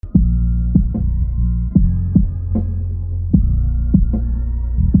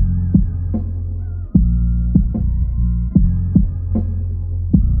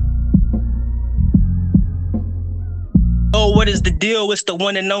is the deal? It's the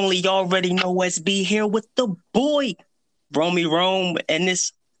one and only. You already know SB here with the boy, Romy Rome. And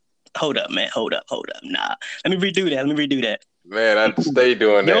this, hold up, man. Hold up. Nah, let me redo that. Man, I stay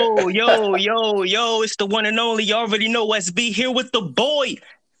doing that. Yo. It's the one and only. You already know SB here with the boy,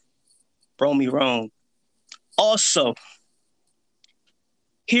 Romy Rome. Also,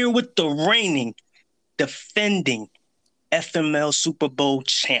 here with the reigning, defending FML Super Bowl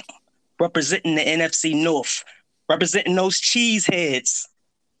champ, representing the NFC North, representing those cheeseheads,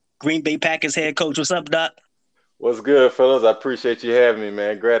 Green Bay Packers head coach. What's up, Doc? What's good, fellas? I appreciate you having me,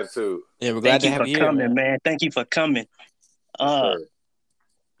 man. Gratitude. Yeah, we're glad to have you here, man. Thank you for coming.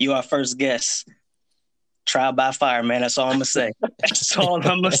 You our first guest. Trial by fire, man. That's all I'm gonna say.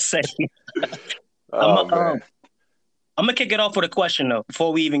 Man. I'm gonna kick it off with a question though.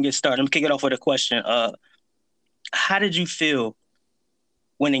 Before we even get started, I'm gonna kick it off with a question. How did you feel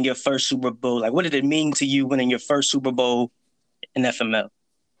winning your first Super Bowl? Like, what did it mean to you winning your first Super Bowl in FML?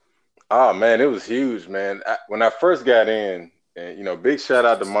 Oh man, it was huge, man. When I first got in, and big shout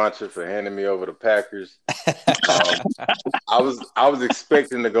out to Mantra for handing me over the Packers. I was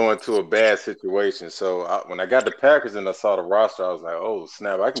expecting to go into a bad situation, so when I got the Packers and I saw the roster, I was like, oh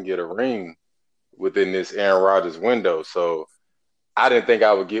snap, I can get a ring within this Aaron Rodgers window. So I didn't think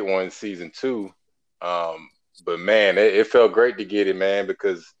I would get one in season 2. But man, it felt great to get it, man,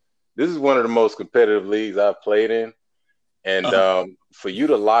 because this is one of the most competitive leagues I've played in. And for you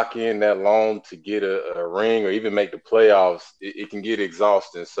to lock in that long to get a ring or even make the playoffs, it can get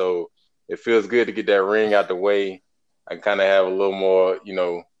exhausting. So it feels good to get that ring out the way. I kind of have a little more, be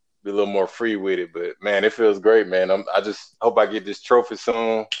a little more free with it. But man, it feels great, man. I just hope I get this trophy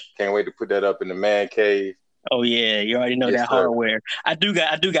soon. Can't wait to put that up in the man cave. Oh yeah, you already know that hardware. I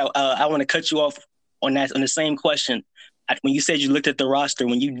want to cut you off on the same question. When you said you looked at the roster,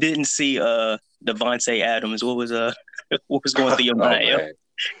 when you didn't see Davante Adams, what was going through your mind?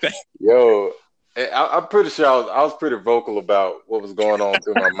 Yo, I'm pretty sure I was pretty vocal about what was going on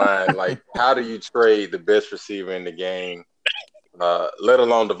through my mind. Like, how do you trade the best receiver in the game, let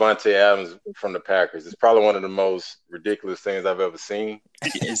alone Davante Adams from the Packers? It's probably one of the most ridiculous things I've ever seen.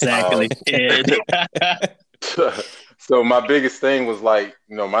 Exactly. So my biggest thing was like,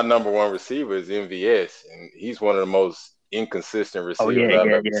 my number one receiver is MVS, and he's one of the most inconsistent receivers I've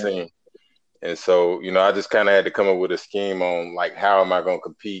ever seen. And so, I just kind of had to come up with a scheme on like, how am I going to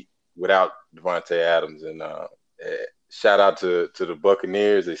compete without Davante Adams? And shout out to the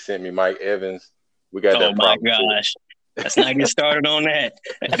Buccaneers. They sent me Mike Evans. We got that. Oh my gosh. Let's not get started on that.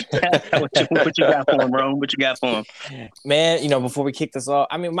 What you got for him, Rome? What you got for him? Man, before we kick this off,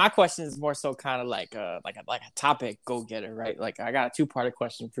 I mean, my question is more so kind of like a topic go-getter, right? Like, I got a 2-part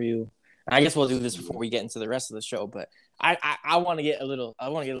question for you. I guess we'll do this before we get into the rest of the show, but I want to get a little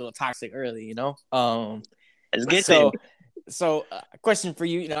toxic early, Let's get So, a question for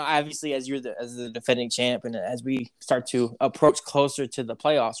you, obviously as the defending champ and as we start to approach closer to the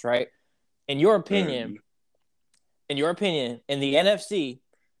playoffs, right? In your opinion, in the NFC,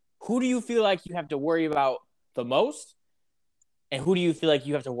 who do you feel like you have to worry about the most, and who do you feel like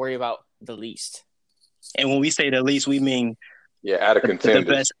you have to worry about the least? And when we say the least, we mean out of contenders.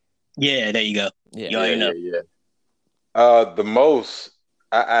 The best. Yeah, there you go. Yeah. The most,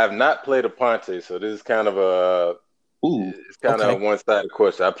 I have not played Aponte, so this is kind of a one-sided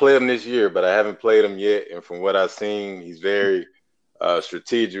question. I played him this year, but I haven't played him yet. And from what I've seen, he's very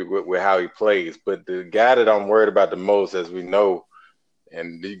strategic with how he plays. But the guy that I'm worried about the most, as we know,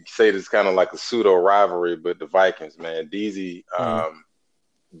 and you say this kind of like a pseudo rivalry, but the Vikings, man, DZ,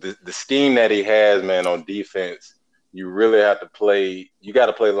 the scheme that he has, man, on defense, you really have to play. You got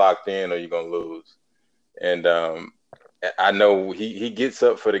to play locked in, or you're gonna lose. And I know he gets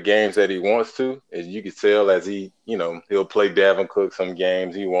up for the games that he wants to, as you can tell, as he'll play Davin Cook some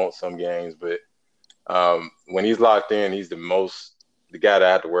games, he wants some games, but when he's locked in, he's the guy that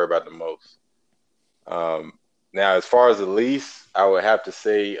I have to worry about the most. Now, as far as the least, I would have to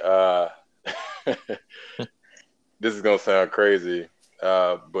say, this is gonna sound crazy,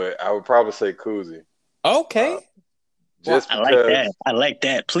 but I would probably say Kuzi. Okay. Just because I like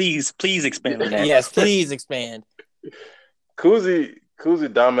that. Please expand on that. Yes, please expand. Kuzi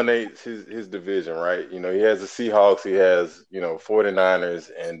dominates his division, right? He has the Seahawks, he has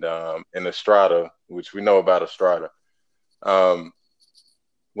 49ers, and Estrada, which we know about Estrada.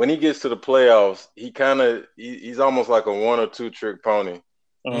 When he gets to the playoffs, he's almost like a 1 or 2 trick pony.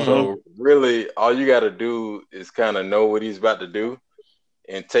 Mm-hmm. So really, all you got to do is kind of know what he's about to do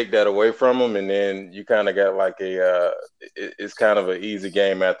and take that away from him, and then you kind of got like it's kind of an easy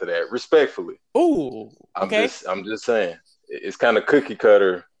game after that, respectfully. Ooh, okay. I'm just saying, it's kind of cookie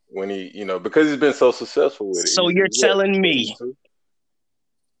cutter when he, you know, because he's been so successful with it. So you're telling me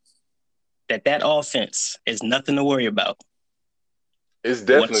that offense is nothing to worry about? It's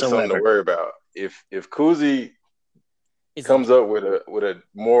definitely something to worry about. If Kuzi comes up with a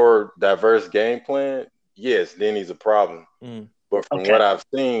more diverse game plan, yes, then he's a problem. But from what I've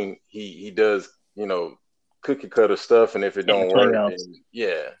seen, he does, you know, cookie cutter stuff, and if it don't work, then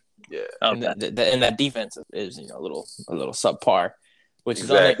yeah. And that defense is, you know, a little subpar, which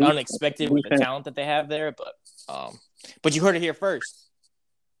is unexpected with the talent that they have there. But you heard it here first.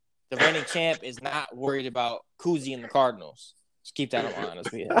 The reigning champ is not worried about Kuzi and the Cardinals. Just keep that in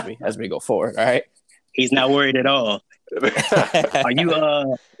mind as we go forward. All right. He's not worried at all. Are you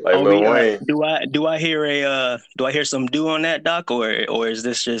do I hear some do on that, Doc, or is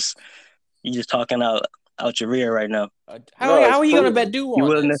this just you just talking out your rear right now? How are you gonna bet do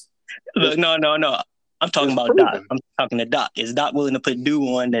on this? Look, no. I'm talking about proven. Doc. I'm talking to Doc. Is Doc willing to put do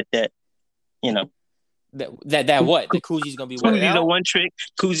on that you know? That what? The Kuzi's gonna be worried out?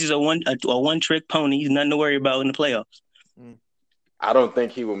 Kuzi's a one trick pony. He's nothing to worry about in the playoffs. I don't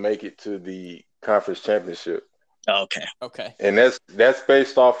think he will make it to the conference championship. Okay. And that's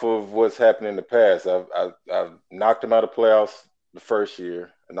based off of what's happened in the past. I've knocked him out of playoffs the first year.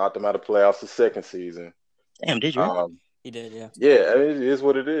 I knocked him out of playoffs the second season. Damn, did you? He did, yeah. Yeah, I mean, it is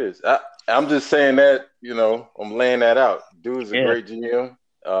what it is. I'm just saying that, you know, I'm laying that out. Dude's a great GM.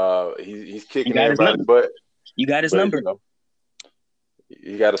 He's kicking everybody's butt. You got his number. You know,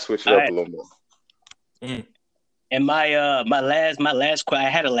 you got to switch it up a little more. And my last question, I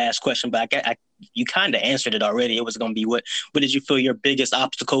had a last question, but you kind of answered it already. It was going to be what did you feel your biggest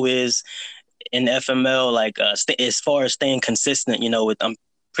obstacle is in the FML, like as far as staying consistent? You know, I'm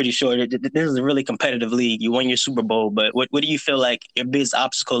pretty sure that this is a really competitive league. You won your Super Bowl, but what do you feel like your biggest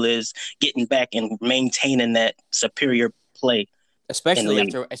obstacle is getting back and maintaining that superior play? Especially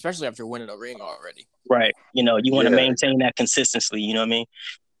after winning a ring already. Right. You know, you want to maintain that consistency. You know what I mean?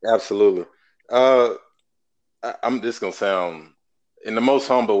 Absolutely. I'm just going to sound in the most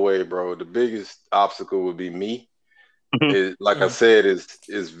humble way, bro. The biggest obstacle would be me. I said,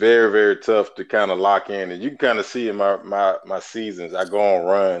 is very, very tough to kind of lock in. And you can kind of see in my seasons, I go on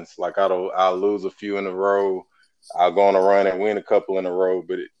runs. Like I'll lose a few in a row. I'll go on a run and win a couple in a row.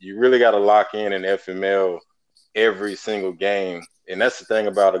 But you really got to lock in FML every single game. And that's the thing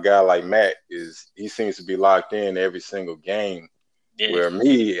about a guy like Matt is he seems to be locked in every single game. Yeah. Where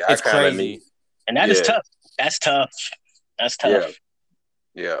me, I kind of need. And that is tough. That's tough.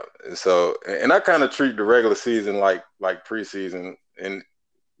 Yeah. And so, and I kind of treat the regular season like preseason, and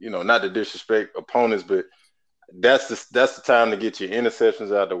you know, not to disrespect opponents, but that's the time to get your interceptions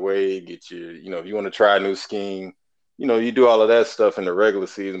out of the way, get your, you know, if you want to try a new scheme, you know, you do all of that stuff in the regular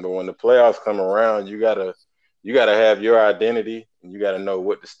season, but when the playoffs come around, you gotta have your identity, and you gotta know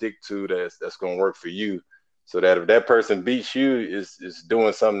what to stick to that's gonna work for you, so that if that person beats you, is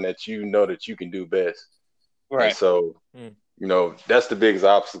doing something that you know that you can do best. Right. And so, you know, that's the biggest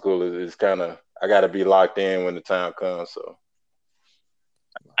obstacle is kind of, I got to be locked in when the time comes. So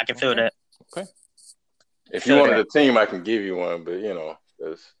I can feel that. Okay. If you wanted a team, I can give you one, but you know,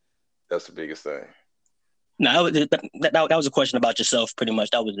 that's the biggest thing. No, that was a question about yourself, pretty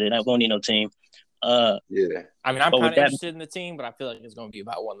much. That was it. I won't need no team. Yeah. I mean, I'm kind of interested in the team, but I feel like it's going to be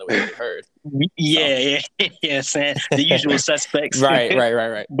about one that we already heard. Yeah, Sam. The usual suspects.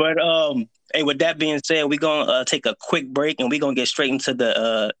 Right. But hey, with that being said, we're gonna take a quick break, and we're gonna get straight into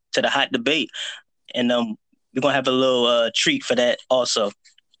the hot debate, and we're gonna have a little treat for that also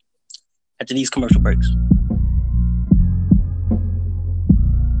after these commercial breaks.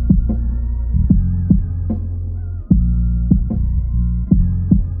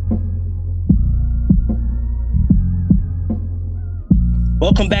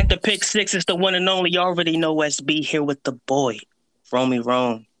 Welcome back to Pick Six. It's the one and only. You already know SB here with the boy, Romy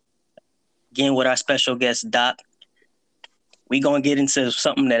Rome. Again with our special guest, Doc. We're going to get into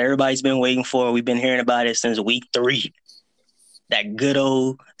something that everybody's been waiting for. We've been hearing about it since week 3. That good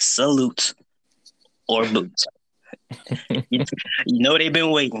old salute or boots. you know they've been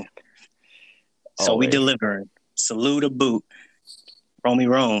waiting. So we delivering. Salute or boot. Romy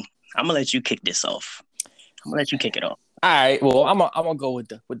Rome, I'm going to let you kick this off. I'm going to let you kick it off. All right. Well, I'm gonna go with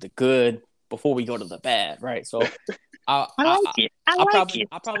the good before we go to the bad, right? So I'll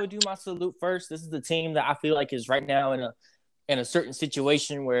probably do my salute first. This is the team that I feel like is right now in a certain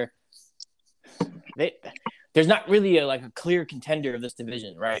situation where there's not really a clear contender of this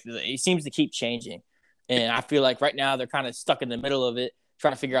division, right? It seems to keep changing, and I feel like right now they're kind of stuck in the middle of it,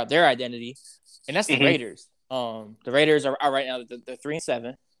 trying to figure out their identity, and that's the Raiders. The Raiders are right now they're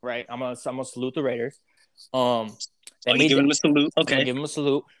 3-7, right? I'm gonna salute the Raiders. Give them a salute. Okay. Give them a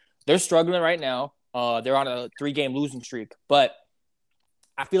salute. they're struggling right now. They're on a 3-game losing streak, but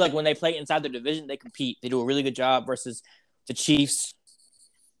I feel like when they play inside their division, they compete. They do a really good job versus the Chiefs,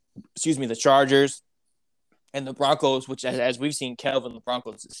 the Chargers, and the Broncos, which, as we've seen, Kelvin, the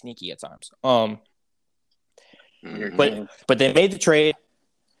Broncos is sneaky at times. But they made the trade.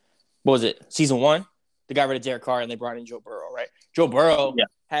 What was it? Season 1? They got rid of Derek Carr and they brought in Joe Burrow, right? Joe Burrow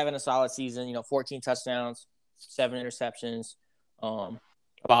having a solid season, 14 touchdowns, 7 interceptions,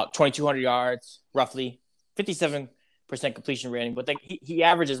 about 2,200 yards, roughly 57% completion rating. But he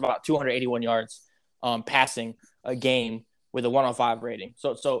averages about 281 yards passing a game with a 105 rating.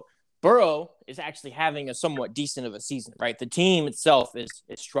 So Burrow is actually having a somewhat decent of a season, right? The team itself is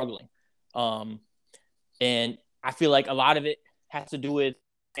struggling. And I feel like a lot of it has to do with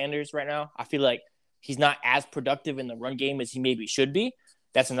Sanders right now. I feel like he's not as productive in the run game as he maybe should be.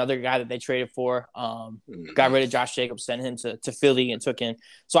 That's another guy that they traded for. Got rid of Josh Jacobs, sent him to Philly and took in.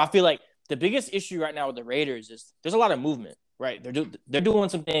 So I feel like the biggest issue right now with the Raiders is there's a lot of movement, right? They're doing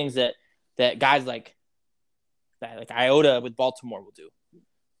some things that guys like Iota with Baltimore will do,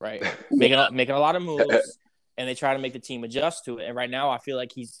 right? Making a lot of moves, and they try to make the team adjust to it. And right now, I feel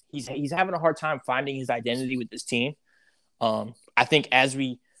like he's having a hard time finding his identity with this team. I think as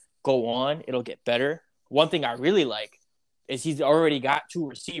we go on, it'll get better. One thing I really like is he's already got 2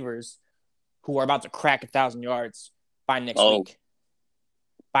 receivers who are about to crack 1,000 yards by next week.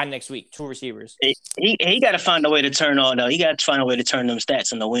 By next week, 2 receivers. He got to find a way to turn on though. He got to find a way to turn them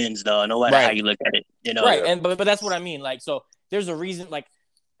stats into wins though. No matter how you look at it, Right, and but that's what I mean. Like, so there's a reason. Like,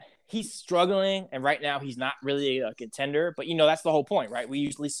 he's struggling, and right now he's not really a contender. But that's the whole point, right? We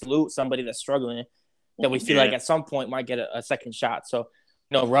usually salute somebody that's struggling that we feel like at some point might get a second shot. So,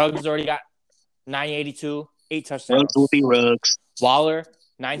 Ruggs already got 982, 8 touchdowns. Ruggs will be Ruggs. Waller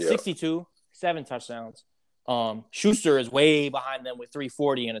 962, 7 touchdowns. Schuster is way behind them with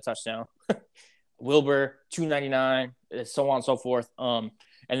 340 and a touchdown. Wilbur 299, so on and so forth. And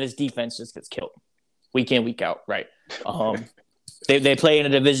this defense just gets killed week in, week out, right? They play in a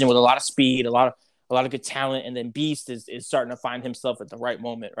division with a lot of speed, a lot of good talent, and then Beast is starting to find himself at the right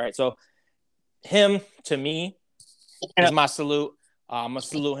moment, right? So him, to me, is my salute. I'm gonna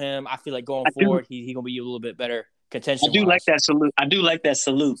salute him. I feel like going forward, he's gonna be a little bit better contention. I do like that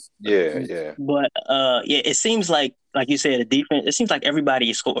salute. Yeah. But it seems like you said, the defense. It seems like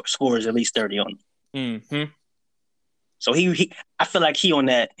everybody scores at least 30 on him. Mm-hmm. So I feel like he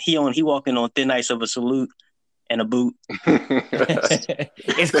walking on thin ice of a salute and a boot.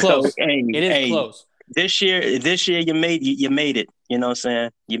 It's close. So, it is close. This year you made it. You know what I'm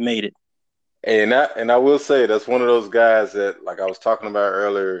saying? You made it. And I will say that's one of those guys that, like I was talking about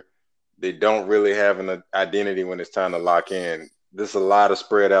earlier, they don't really have an identity when it's time to lock in. There's a lot of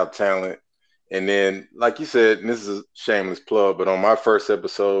spread out talent. And then, like you said, and this is a shameless plug, but on my first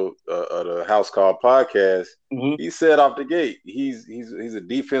episode of the House Call podcast, he said off the gate, he's a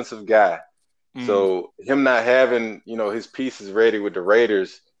defensive guy. So him not having, his pieces ready with the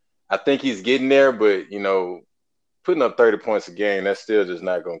Raiders, I think he's getting there, but, putting up 30 points a game, that's still just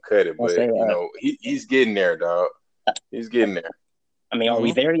not going to cut it. But, he's getting there, dog. He's getting there. I mean, are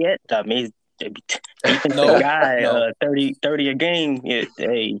we there yet? I mean, no guy, 30 a game. Yeah,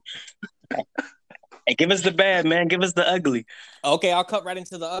 hey, give us the bad, man. Give us the ugly. Okay, I'll cut right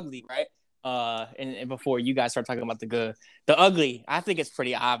into the ugly, right? And before you guys start talking about the good, the ugly, I think it's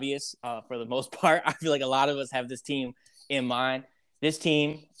pretty obvious. For the most part, I feel like a lot of us have this team in mind. This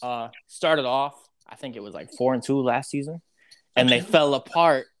team started off, I think it was like 4-2 last season, and they fell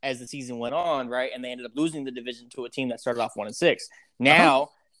apart as the season went on, right? And they ended up losing the division to a team that started off 1-6. Now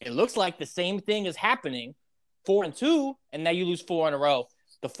it looks like the same thing is happening, 4-2, and now you lose 4 in a row.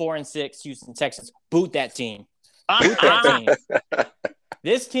 The 4-6 Houston Texans. Boot that team. Boot that team.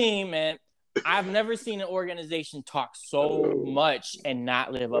 This team, man, I've never seen an organization talk so much and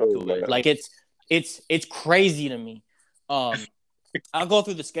not live up to it. Like it's crazy to me. I'll go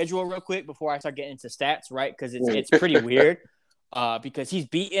through the schedule real quick before I start getting into stats, right? Because it's pretty weird. Because he's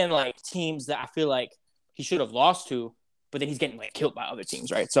beaten like teams that I feel like he should have lost to, but then he's getting like killed by other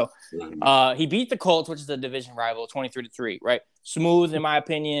teams, right? So he beat the Colts, which is a division rival, 23-3, right? Smooth, in my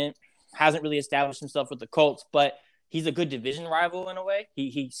opinion. Hasn't really established himself with the Colts, but he's a good division rival in a way.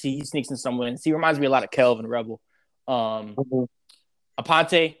 He sneaks in some wins. He reminds me a lot of Kelvin Rebel. Aponte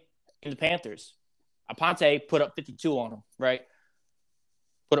and the Panthers. Aponte put up 52 on him, right?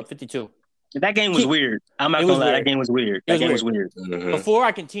 Put up 52. That game was weird. I'm not gonna lie. That game was weird. That game was weird. Before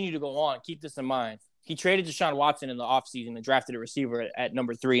I continue to go on, keep this in mind. He traded Deshaun Watson in the offseason and drafted a receiver at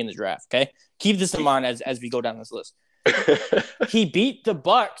number 3 in the draft. Okay, keep this in mind as we go down this list. He beat the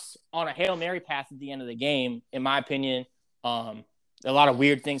Bucks on a Hail Mary pass at the end of the game. In my opinion, A lot of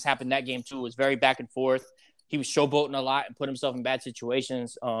weird things happened that game too. It was very back and forth. He was showboating a lot and put himself in bad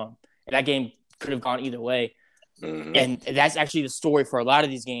situations. And that game could have gone either way. Mm-hmm. And that's actually the story for a lot of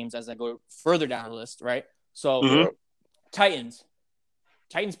these games as I go further down the list, right? So Titans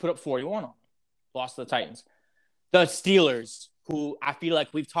put up 41 on them, lost to the Titans. The Steelers, who I feel like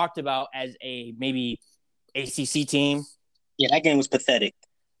we've talked about as a maybe ACC team. Yeah, that game was pathetic.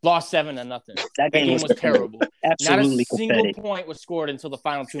 Lost 7-0. That game was terrible. Absolutely Not a single pathetic. point was scored until the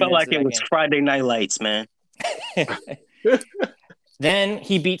final 2 minutes. Felt like it was Friday Night Lights, man. Then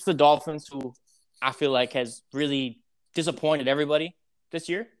he beats the Dolphins, who I feel like has really disappointed everybody this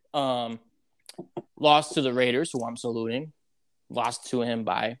year. Lost to the Raiders, who I'm saluting. Lost to him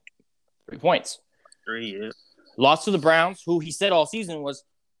by 3 points. 3, yeah. Lost to the Browns, who he said all season was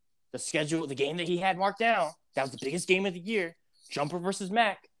the game that he had marked down. That was the biggest game of the year. Jumper versus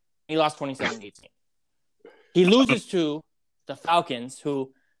Mac. He lost 27-18. He loses to the Falcons,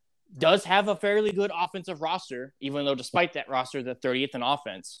 who does have a fairly good offensive roster, even though despite that roster, they're 30th in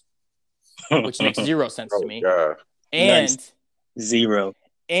offense, which makes zero sense to me. God. And nice. Zero.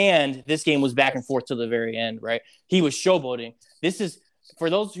 And this game was back and forth to the very end, right? He was showboating. This is, for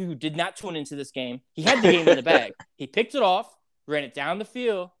those who did not tune into this game, he had the game in the bag. He picked it off, ran it down the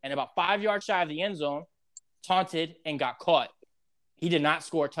field, and about 5 yards shy of the end zone, taunted, and got caught. He did not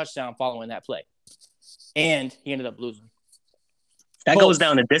score a touchdown following that play. And he ended up losing. That goes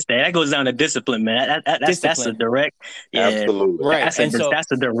down to discipline, man. That's a direct, absolutely right.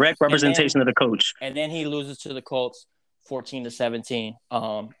 That's a direct representation of the coach. And then he loses to the Colts, 14-17.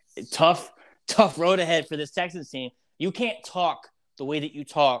 Tough road ahead for this Texans team. You can't talk the way that you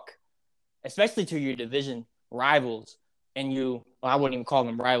talk, especially to your division rivals. And I wouldn't even call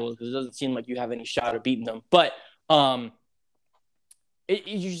them rivals because it doesn't seem like you have any shot of beating them. But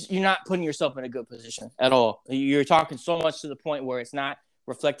you're not putting yourself in a good position at all. You're talking so much to the point where it's not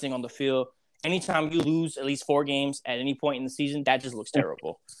reflecting on the field. Anytime you lose at least 4 games at any point in the season, that just looks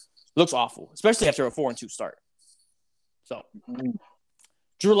terrible. Looks awful, especially after a 4-2 start. So,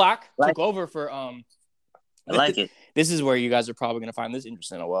 Drew Lock took over for. I like it. This is where you guys are probably going to find this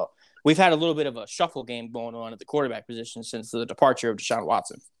interesting as well. We've had a little bit of a shuffle game going on at the quarterback position since the departure of Deshaun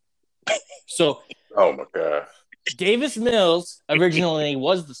Watson. So, oh my God. Davis Mills originally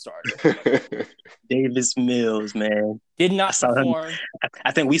was the starter. Davis Mills, man. Did not perform.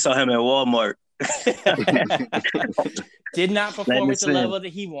 I think we saw him at Walmart. Did not perform at the level that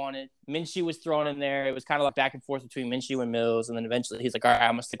he wanted. Minshew was thrown in there. It was kind of like back and forth between Minshew and Mills. And then eventually he's like, all right,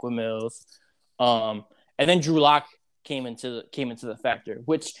 I'm going to stick with Mills. And then Drew Lock came into the factor,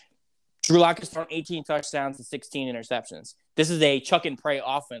 which Drew Lock has thrown 18 touchdowns and 16 interceptions. This is a chuck and pray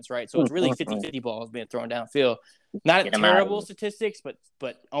offense, right? So it's really 50-50 balls being thrown downfield. Not terrible statistics,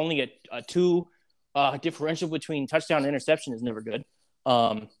 but only a 2 differential between touchdown and interception is never good.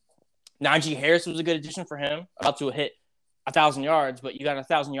 Najee Harris was a good addition for him, about to hit 1,000 yards, but you got a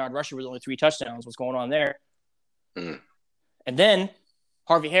 1,000-yard rusher with only 3 touchdowns. What's going on there? And then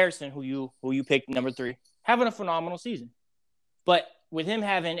Harvey Harrison, who you picked number 3, having a phenomenal season. But with him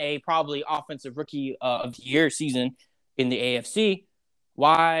having a probably offensive rookie of the year season in the AFC,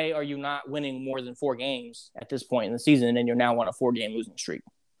 why are you not winning more than 4 games at this point in the season and you're now on a 4-game losing streak?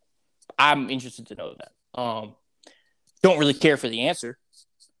 I'm interested to know that. Don't really care for the answer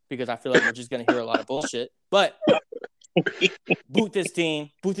because I feel like we're just going to hear a lot of bullshit. But boot this team,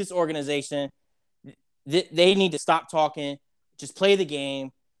 boot this organization. They need to stop talking, just play the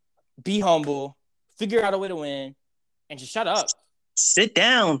game, be humble, figure out a way to win, and just shut up. Sit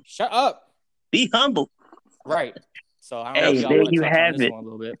down. Shut up. Be humble. Right. So I don't know if y'all there want to you touch have on this it. one a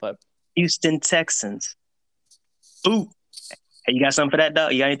little bit, but Houston Texans. Ooh. Hey, you got something for that,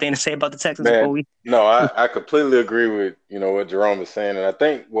 dog? You got anything to say about the Texans Man, before we? No, I completely agree with what Jerome is saying, and I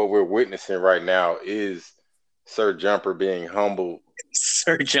think what we're witnessing right now is Sir Jumper being humble.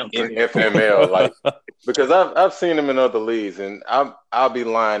 Sir Jumper in FML, because I've seen him in other leagues, and I'll be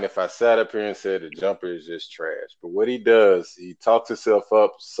lying if I sat up here and said the Jumper is just trash. But what he does, he talks himself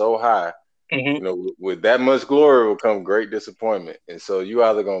up so high. Mm-hmm. With that much glory will come great disappointment, and so you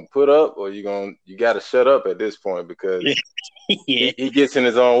either gonna put up or you got to shut up at this point because he gets in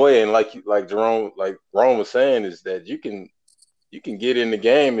his own way. And like Jerome was saying, is that you can get in the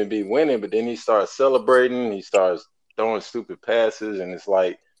game and be winning, but then he starts celebrating, he starts throwing stupid passes, and it's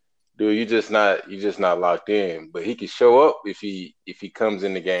like, dude, you're just not locked in. But he can show up if he comes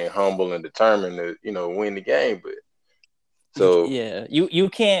in the game humble and determined to win the game. But so yeah, you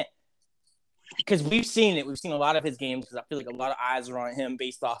can't. Because we've seen it. We've seen a lot of his games because I feel like a lot of eyes are on him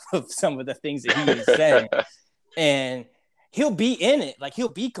based off of some of the things that he is saying. And he'll be in it. Like, he'll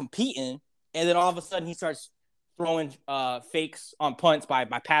be competing. And then all of a sudden he starts throwing fakes on punts by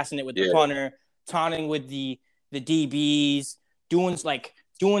passing it with the punter, taunting with the DBs, doing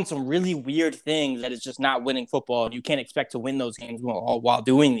some really weird things that is just not winning football. And you can't expect to win those games while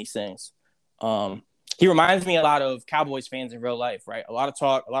doing these things. He reminds me a lot of Cowboys fans in real life, right? A lot of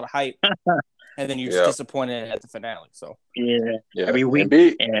talk, a lot of hype, and then you're just disappointed at the finale. So every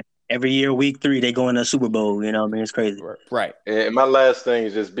week, every year, week 3, they go in the Super Bowl. You know what I mean? It's crazy. Right. And my last thing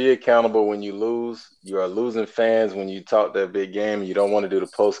is just be accountable when you lose. You are losing fans when you talk that big game. You don't want to do the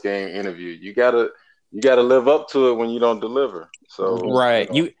post-game interview. You gotta live up to it when you don't deliver. So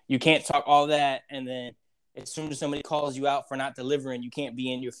you can't talk all that, and then as soon as somebody calls you out for not delivering, you can't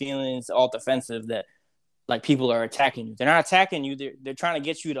be in your feelings all defensive that like people are attacking you. They're not attacking you. They're trying to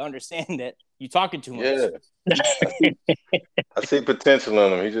get you to understand that you're talking too much. Yeah. I see potential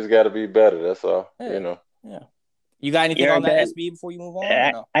in him. He just got to be better. That's all. Yeah. You got anything on that SB before you move on?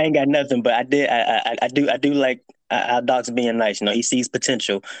 I ain't got nothing, but I do like how Doc's being nice. You know, he sees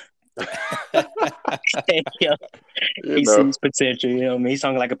potential. He sees potential. You know what I mean? He's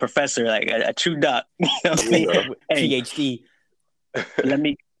talking like a professor, like a true doc. You know what I mean? PhD. Let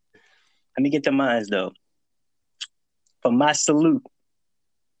me get to mine though. For my salute,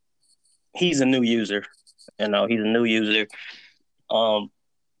 he's a new user. You know, he's a new user.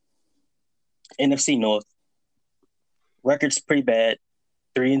 NFC North record's pretty bad,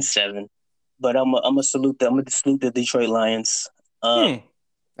 3-7. But I'm gonna salute the Detroit Lions.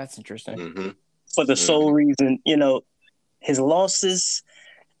 That's interesting. Mm-hmm. For the sole reason, you know, his losses,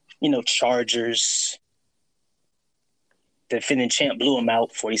 you know, Chargers, the defending champ blew him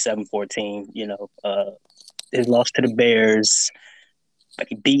out 47-14. You know, his loss to the Bears, but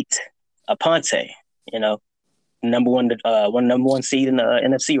he beat Aponte, you know, number one seed in the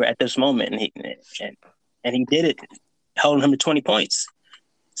NFC right at this moment, and he did it, holding him to 20 points.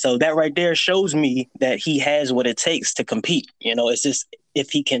 So that right there shows me that he has what it takes to compete. You know, it's just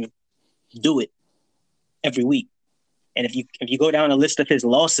if he can do it every week. And if you go down a list of his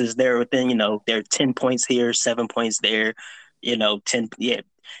losses, they're within, you know, they're 10 points here, 7 points there, you know, 10. Yeah,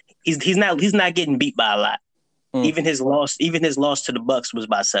 he's not getting beat by a lot. Even his loss to the Bucs was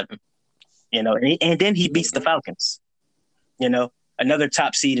by 7. You know, and then he beats the Falcons. You know, another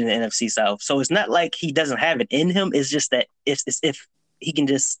top seed in the NFC South. So it's not like he doesn't have it in him. It's just that if he can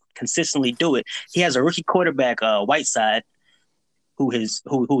just consistently do it. He has a rookie quarterback, Whiteside, who's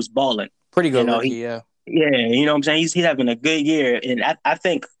balling. Pretty good, you know, rookie, yeah. Yeah, you know what I'm saying? He's having a good year. And I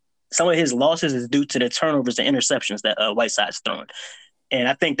think some of his losses is due to the turnovers and interceptions that Whiteside's throwing. And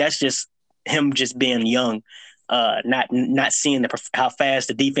I think that's just him just being young, not seeing how fast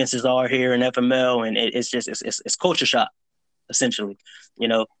the defenses are here in FML. And it's culture shock, essentially, you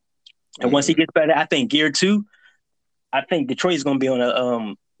know. And once he gets better, I think year 2, I think Detroit's going to be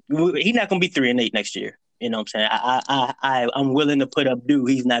on he's not going to be 3-8 next year. You know what I'm saying? I'm willing to put up due.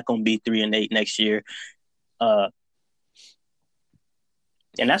 He's not going to be 3-8 next year. And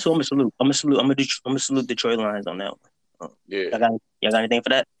that's what I'm gonna salute. I'm gonna salute Detroit Lions on that one. Y'all got anything for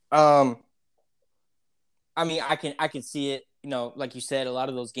that? I mean, I can see it. You know, like you said, a lot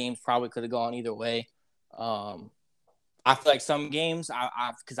of those games probably could have gone either way. I feel like some games,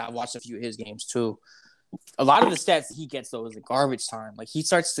 because I watched a few of his games too. A lot of the stats he gets though is in garbage time. Like he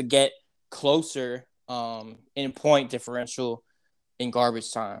starts to get closer in point differential in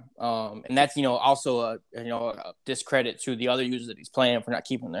garbage time, and that's, you know, also a discredit to the other users that he's playing for not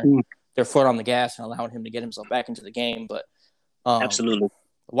keeping their foot on the gas and allowing him to get himself back into the game. But absolutely,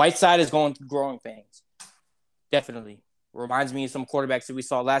 Whiteside is going through growing pains. Definitely reminds me of some quarterbacks that we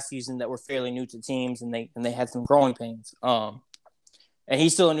saw last season that were fairly new to teams, and they had some growing pains. And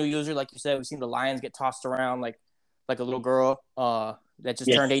he's still a new user, like you said. We've seen the Lions get tossed around like a little girl that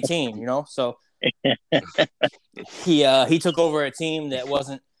just turned 18. You know, so. He took over a team that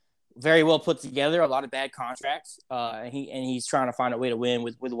wasn't very well put together, a lot of bad contracts, and he's trying to find a way to win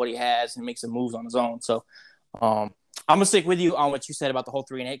with what he has and make some moves on his own. So I'm gonna stick with you on what you said about the whole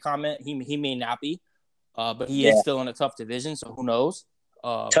 3-8 comment. He may not be, but he is still in a tough division, so who knows?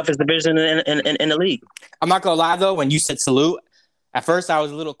 Toughest division in the league. I'm not gonna lie though, when you said salute, at first I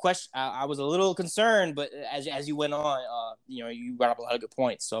was a little I was a little concerned, but as you went on, you know, you brought up a lot of good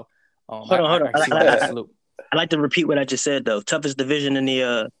points. So. Hold on. I like to repeat what I just said though. Toughest division in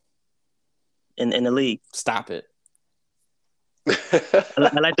the in the league. Stop it. I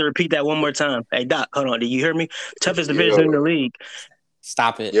like to repeat that one more time. Hey Doc, hold on. Did you hear me? Toughest division in the league.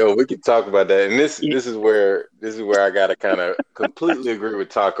 Stop it. Yo, we can talk about that. And this is where I gotta kind of completely agree with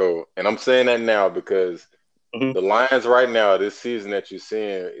Taco. And I'm saying that now because the Lions right now, this season that you're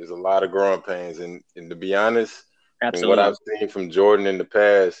seeing is a lot of growing pains. And to be honest, from what I've seen from Jordan in the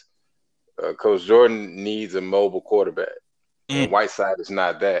past, Coach Jordan needs a mobile quarterback, and Whiteside is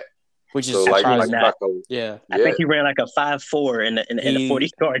not that. Which is so surprising. Taco, yeah. I think he ran like a 5.4 in the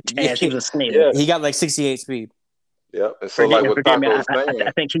 40-yard dash. He was a snail. Yeah. He got like 68 speed. Yep. And so what Taco was saying,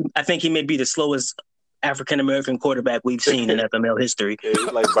 I think he may be the slowest African American quarterback we've seen in FML history. Yeah,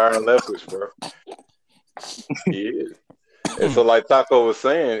 he's like Byron Leftwich, bro. He is. And so like Taco was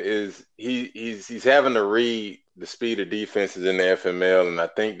saying, is he's having to read the speed of defenses in the FML, and I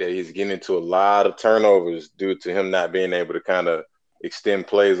think that he's getting into a lot of turnovers due to him not being able to kind of extend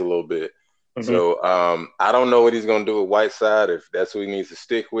plays a little bit. Mm-hmm. So I don't know what he's going to do with Whiteside, if that's who he needs to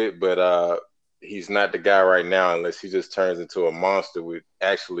stick with, but he's not the guy right now unless he just turns into a monster with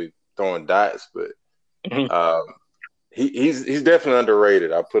actually throwing dots. But he's definitely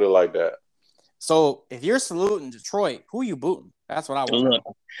underrated. I'll put it like that. So if you're saluting Detroit, who are you booting? That's what I want to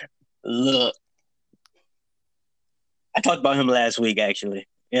know. Look. I talked about him last week, actually.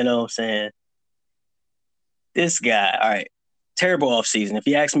 You know what I'm saying? This guy, all right, terrible offseason. If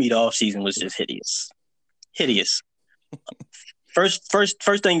you ask me, the offseason was just hideous. Hideous. First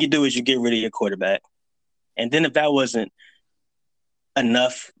thing you do is you get rid of your quarterback. And then if that wasn't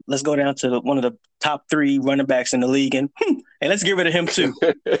enough, let's go down to one of the top 3 running backs in the league, and let's get rid of him too.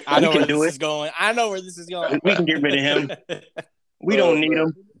 I know where this is going. We can get rid of him. We don't need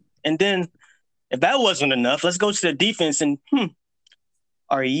him. And then if that wasn't enough, let's go to the defense, and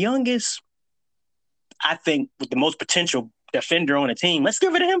our youngest, I think, with the most potential defender on the team, let's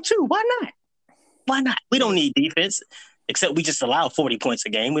get rid of him too. Why not? Why not? We don't need defense, except we just allow 40 points a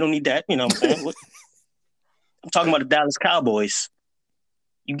game. We don't need that. You know what I'm saying? I'm talking about the Dallas Cowboys.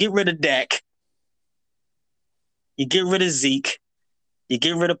 You get rid of Dak. You get rid of Zeke. You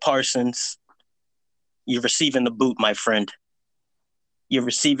get rid of Parsons. You're receiving the boot, my friend. You're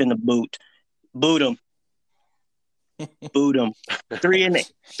receiving the boot. Boot him. Boot him.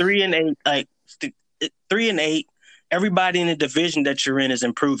 3-8. Like 3-8. Everybody in the division that you're in is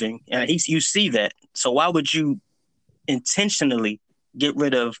improving, and you see that. So why would you intentionally get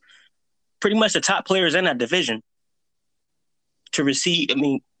rid of pretty much the top players in that division to receive? I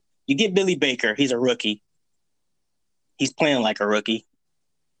mean, you get Billy Baker. He's a rookie. He's playing like a rookie.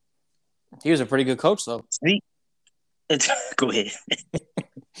 He was a pretty good coach, though. Go ahead.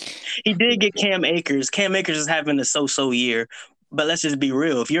 He did get Cam Akers. Cam Akers is having a so-so year. But let's just be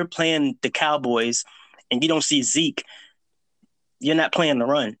real. If you're playing the Cowboys and you don't see Zeke, you're not playing the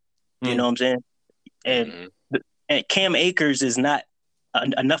run. You know what I'm saying? And Cam Akers is not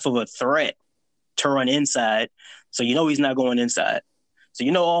enough of a threat to run inside. So you know he's not going inside. So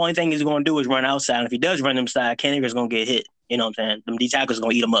you know the only thing he's going to do is run outside. And if he does run inside, Cam Akers is going to get hit. You know what I'm saying? Them D tackles are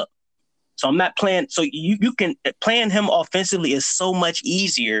going to eat him up. So I'm not playing. So you can playing him offensively is so much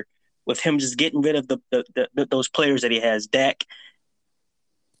easier with him just getting rid of those players that he has. Dak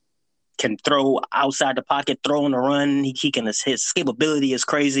can throw outside the pocket, throw on the run. He can, his escapability is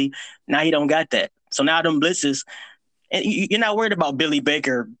crazy. Now he don't got that. So now them blitzes, and you're not worried about Billy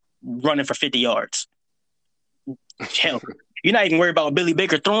Baker running for 50 yards. Hell, you're not even worried about Billy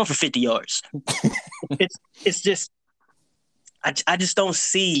Baker throwing for 50 yards. It's just I just don't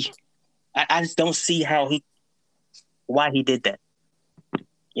see. I just don't see why he did that.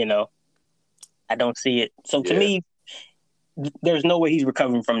 You know, I don't see it. So to me, there's no way he's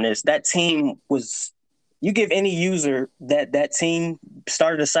recovering from this. That team was. You give any user that team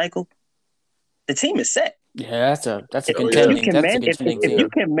started a cycle, the team is set. Yeah, that's a contending. If you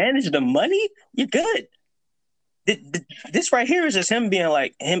can manage the money, you're good. This right here is just him being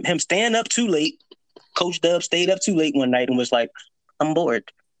like him staying up too late. Coach Dub stayed up too late one night and was like, "I'm bored.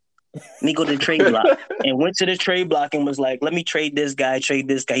 Let me go to the trade block," and went to the trade block and was like, "Let me trade this guy, trade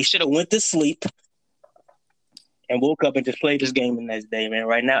this guy." He should have went to sleep and woke up and just played this game the next day, man.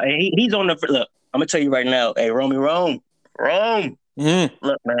 Right now, he's on the look. I'm gonna tell you right now, hey, Rome, look,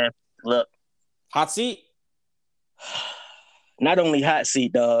 man, look, hot seat. Not only hot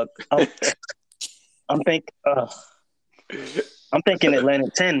seat, dog. I'm thinking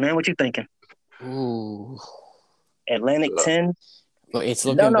Atlantic 10, man. What you thinking? Ooh, Atlantic 10. Well, it's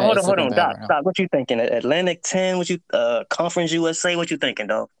looking bad. Hold on. Stop. What you thinking? Atlantic 10? What you Conference USA? What you thinking,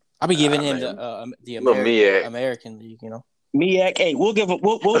 dog? I'll be giving him the American League, you know. MEAC. Hey, we'll give him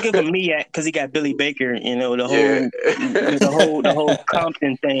MEAC because he got Billy Baker, you know, the whole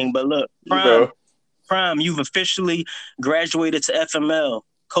Compton thing. But look, Prime, you've officially graduated to FML.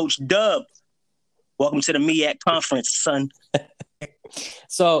 Coach Dub, welcome to the MEAC conference, son.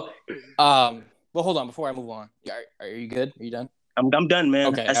 So, well, hold on before I move on. Are you good? Are you done? I'm done, man.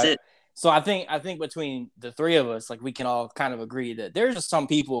 Okay, that's it. So I think between the three of us, like, we can all kind of agree that there's just some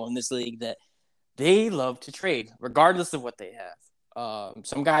people in this league that they love to trade, regardless of what they have.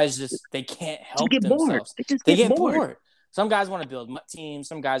 Some guys they can't help get themselves. Bored. They get bored. Some guys want to build teams.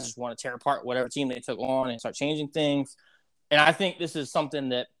 Some guys just want to tear apart whatever team they took on and start changing things. And I think this is something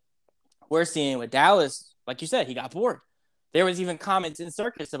that we're seeing with Dallas. Like you said, he got bored. There was even comments in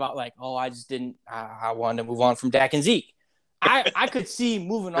Circus about like, oh, I just didn't. I wanted to move on from Dak and Zeke. I could see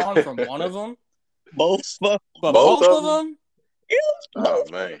moving on from one of them. Both of them. Oh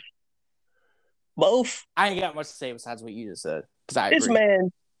man. Both. I ain't got much to say besides what you just said. Because I agree.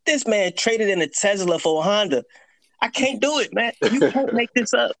 This man traded in a Tesla for a Honda. I can't do it, man. You can't make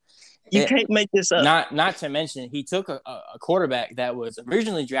this up. You can't make this up. Not to mention, he took a quarterback that was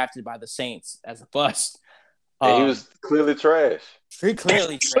originally drafted by the Saints as a bust. And he was clearly trash.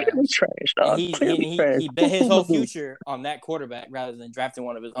 Clearly trash, dog. He bet his whole future on that quarterback rather than drafting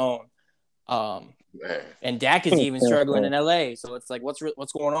one of his own. And Dak is even struggling in LA, so it's like, what's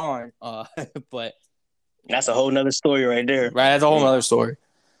going on? But that's a whole nother story right there. Right, that's a whole nother story.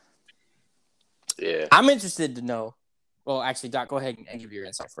 Yeah, I'm interested to know. Well, actually, Doc, go ahead and give your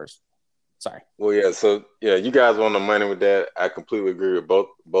insight first. Sorry. Well, yeah. So, yeah, you guys on the money with that. I completely agree with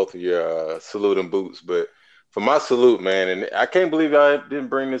both of your salute and boots. But for my salute, man, and I can't believe I didn't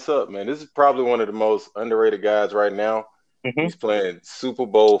bring this up, man. This is probably one of the most underrated guys right now. Mm-hmm. He's playing Super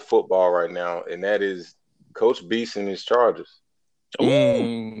Bowl football right now, and that is Coach Beast and his Chargers.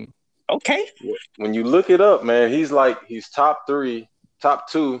 Ooh. Okay. When you look it up, man, he's top two,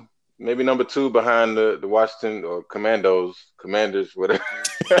 maybe number 2 behind the Washington or Commanders, whatever.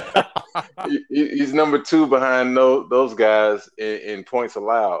 He's number 2 behind those guys in points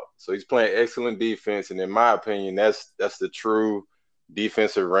allowed. So he's playing excellent defense, and in my opinion, that's the true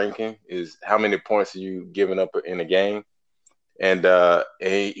defensive ranking, is how many points are you giving up in a game. And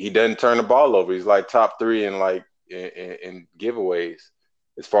he doesn't turn the ball over. He's like top 3 in giveaways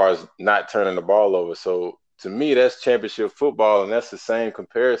as far as not turning the ball over. So to me, that's championship football, and that's the same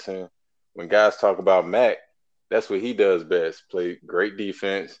comparison when guys talk about Mac. That's what he does best: play great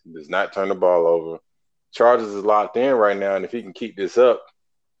defense, does not turn the ball over. Chargers is locked in right now, and if he can keep this up,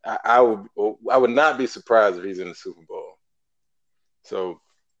 I would not be surprised if he's in the Super Bowl. So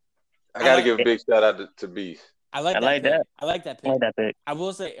I got to give a big shout out to Beast. I like that. I like that pick. I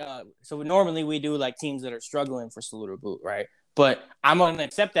will say, so normally we do like teams that are struggling for salute or boot, right? But I'm going to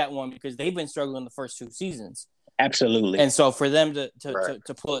accept that one because they've been struggling the first 2 seasons. Absolutely. And so for them to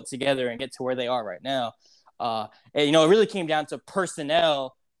pull it together and get to where they are right now, and, it really came down to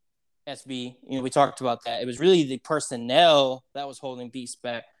personnel. SB, we talked about that. It was really the personnel that was holding Beast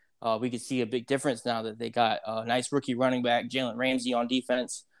back. We could see a big difference now that they got a nice rookie running back, Jalen Ramsey, on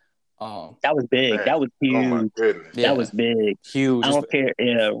defense. That was big. Man. That was huge. Oh my goodness. That was big. Huge. I don't care.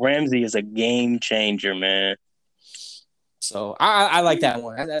 Yeah, Ramsey is a game changer, man. So I like that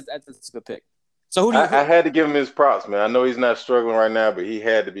one. That's a good pick. So who do you? I had to give him his props, man. I know he's not struggling right now, but he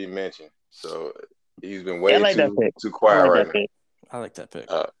had to be mentioned. So he's been way too quiet right now. I like that pick.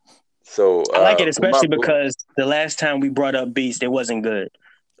 So I like it, especially because the last time we brought up Beast, it wasn't good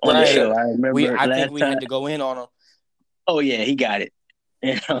on the show. I remember. I think we had to go in on him. Oh yeah, he got it.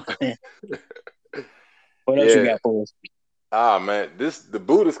 What else you got for us? Man, the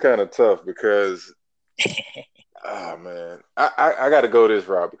boot is kind of tough because man, I got to go this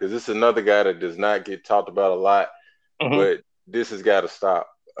route because this is another guy that does not get talked about a lot, but this has got to stop.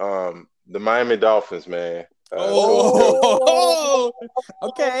 The Miami Dolphins, man. Okay.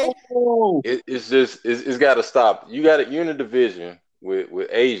 It's got to stop. You're in a division with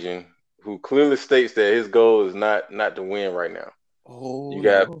Asian, who clearly states that his goal is not to win right now. You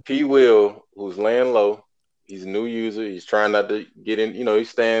got P. Will, who's laying low. He's a new user. He's trying not to get in. He's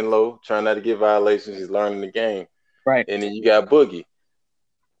staying low, trying not to get violations. He's learning the game. Right. And then you got Boogie.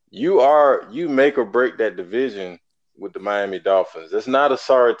 You make or break that division with the Miami Dolphins. It's not a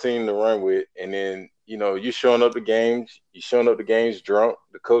sorry team to run with. And then, you're showing up the games. You're showing up the games drunk.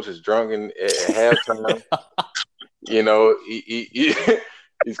 The coach is drunk at halftime.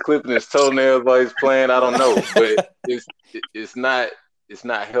 He's clipping his toenails while he's playing. I don't know, but it's not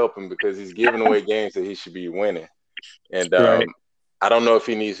helping because he's giving away games that he should be winning. And I don't know if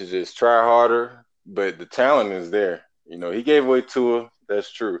he needs to just try harder, but the talent is there. He gave away Tua.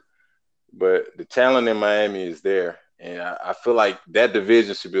 That's true, but the talent in Miami is there, and I feel like that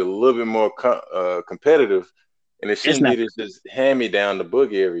division should be a little bit more competitive, and it shouldn't be just hand me down the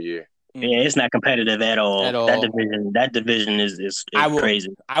Boogie every year. Yeah, it's not competitive at all. That division is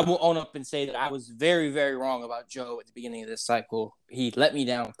crazy. I will own up and say that I was very, very wrong about Joe at the beginning of this cycle. He let me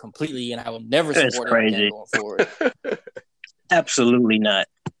down completely, and I will never support him again going forward. Absolutely not.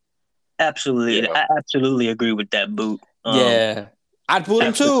 Absolutely, yeah. I absolutely agree with that boot. I'd boot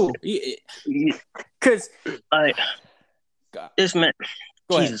him too. Because This man,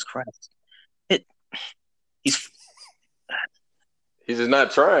 Go Jesus ahead. Christ, he's just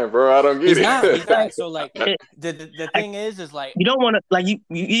not trying, bro. I don't get it. He's not. So like the thing is like you don't want to like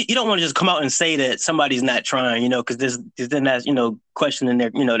you don't want to just come out and say that somebody's not trying, because then that's questioning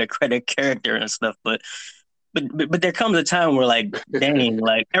their their credit character and stuff. But there comes a time where like dang,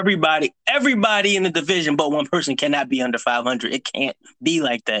 like everybody in the division but one person cannot be under 500. It can't be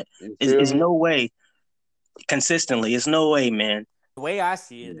like that. It's no way consistently. It's no way, man. The way I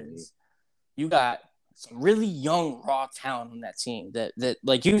see it is you got some really young raw talent on that team that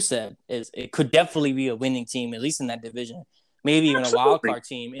like you said it could definitely be a winning team, at least in that division, maybe even a wild card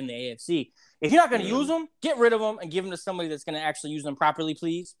team in the AFC. If you're not going to use them, get rid of them and give them to somebody that's going to actually use them properly,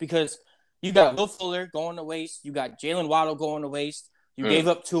 please, because you got Will Fuller going to waste, you got Jalen Waddle going to waste, you gave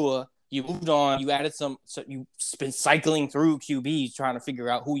up Tua, you moved on, you added so you've been cycling through QBs trying to figure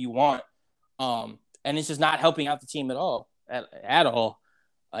out who you want, and it's just not helping out the team at all.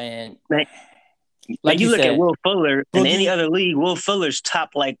 And like you look at Will Fuller in any other league, Will Fuller's top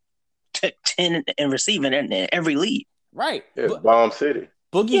like 10 in receiving in every league. Right. It's Bomb City.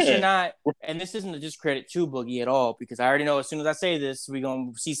 Boogie should not, and this isn't a discredit to Boogie at all, because I already know as soon as I say this, we're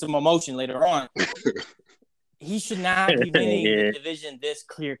going to see some emotion later on. He should not be winning the division this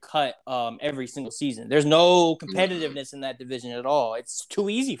clear cut every single season. There's no competitiveness in that division at all. It's too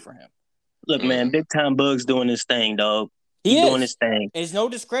easy for him. Look, man, big time Bug's doing his thing, dog. He's doing his thing. It's no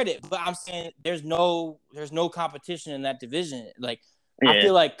discredit, but I'm saying there's no competition in that division. Like I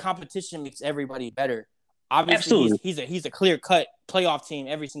feel like competition makes everybody better. Obviously, he's a clear cut playoff team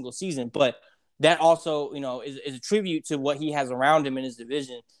every single season, but that also is a tribute to what he has around him in his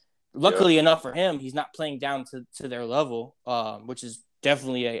division. Luckily enough for him, he's not playing down to their level, which is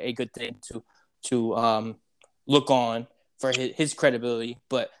definitely a good thing to look on for his credibility.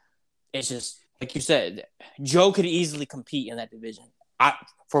 But it's just like you said, Joe could easily compete in that division.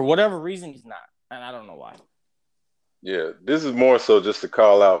 For whatever reason, he's not, and I don't know why. Yeah, this is more so just to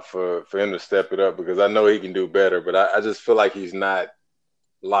call out for him to step it up, because I know he can do better, but I just feel like he's not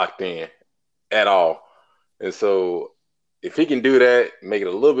locked in at all. And so if he can do that, make it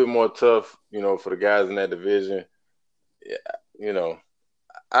a little bit more tough, for the guys in that division,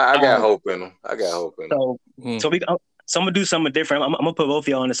 I got hope in him. So I'm going to do something different. I'm going to put both of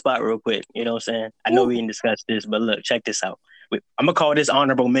y'all on the spot real quick. You know what I'm saying? I know we didn't discuss this, but look, check this out. I'm going to call this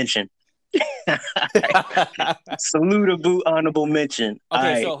honorable mention. Salute a boot, honorable mention.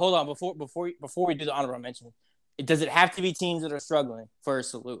 Okay, so hold on. Before we do the honorable mention, does it have to be teams that are struggling for a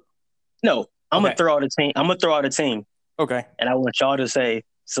salute? No, I'm going to throw out a team. I'm going to throw out a team. Okay. And I want y'all to say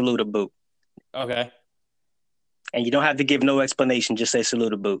salute a boot. Okay. And you don't have to give no explanation. Just say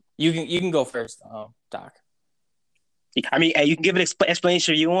salute a boot. You can go first, Doc. I mean, hey, you can give an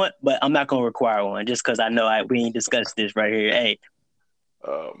explanation if you want, but I'm not going to require one just because I know we ain't discussed this right here. Hey.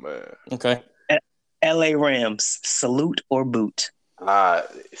 Oh, man. Okay. LA Rams, salute or boot?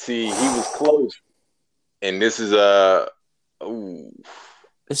 See, he was close. And this is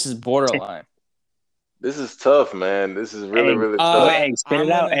This is borderline. This is tough, man. This is really tough. Hey, spit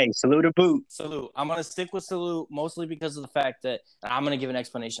it out. Hey, salute or boot? Salute. I'm gonna stick with salute mostly because of the fact that I'm gonna give an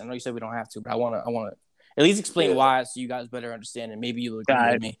explanation. I know you said we don't have to, but I wanna at least explain why so you guys better understand, and maybe you'll agree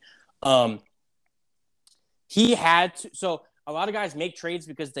with me. He had to. So a lot of guys make trades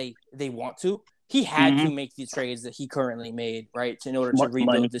because they want to. He had to make the trades that he currently made, right, in order to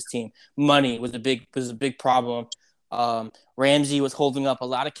rebuild this team. Money was a big problem. Ramsey was holding up a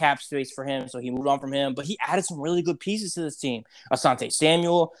lot of cap space for him, so he moved on from him. But he added some really good pieces to this team. Asante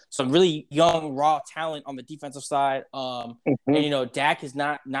Samuel, some really young, raw talent on the defensive side. And Dak is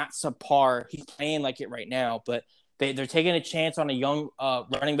not subpar. He's playing like it right now, but they're taking a chance on a young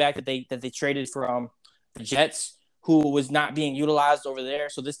running back that they traded from the Jets, who was not being utilized over there.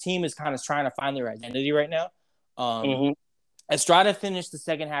 So this team is kind of trying to find their identity right now. Estrada finished the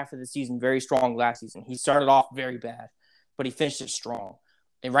second half of the season very strong last season. He started off very bad, but he finished it strong.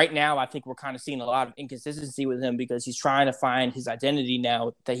 And right now, I think we're kind of seeing a lot of inconsistency with him because he's trying to find his identity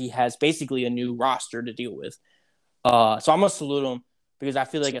now that he has basically a new roster to deal with. So I'm going to salute him because I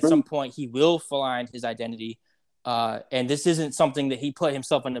feel like at some point he will find his identity. And this isn't something that he put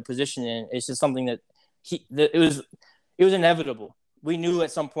himself in a position in. It's just something that it was inevitable. We knew at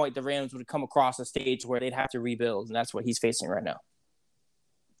some point the Rams would come across a stage where they'd have to rebuild, and that's what he's facing right now.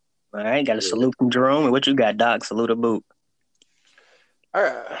 All right, got a salute from Jerome. And what you got, Doc? Salute a boot.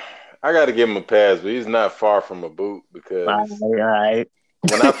 I got to give him a pass, but he's not far from a boot because all right.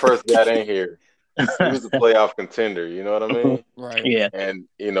 When I first got in here, he was a playoff contender. You know what I mean? Right. Yeah. And,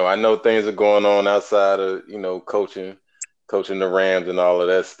 I know things are going on outside of, coaching coaching the Rams and all of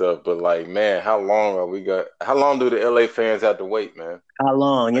that stuff. But like, man, how long do the LA fans have to wait, man? How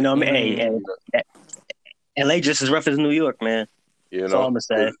long? You know, what I mean, hey, LA just as rough as New York, man. You That's know, all I'm gonna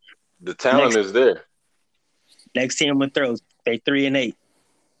say. The talent is there. Next team I'm gonna throw, they 3-8.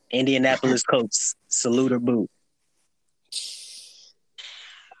 Indianapolis Colts, salute or boo.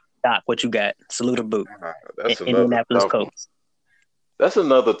 Doc, what you got? Salute or boo. Indianapolis Colts. That's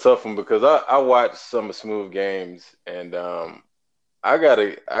another tough one because I watched some Smooth games and I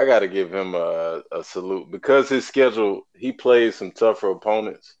gotta give him a salute because his schedule, he plays some tougher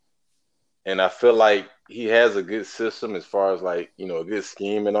opponents, and I feel like he has a good system as far as like, you know, a good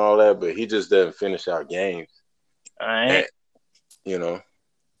scheme and all that, but he just doesn't finish out games. All right, and, you know,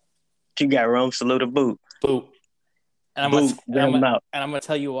 you got Rome, salute or boo. Boo. And I'm gonna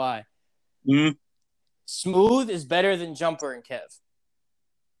tell you why. Mm-hmm. Smooth is better than Jumper and Kev.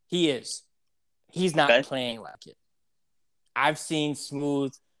 He is. He's not playing like it. I've seen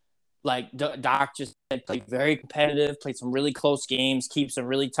Smooth, like Doc just said, play very competitive, played some really close games, keep some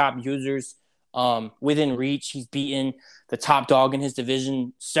really top users within reach. He's beaten the top dog in his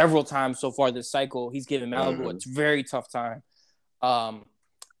division several times so far this cycle. He's given Malibu a very tough time.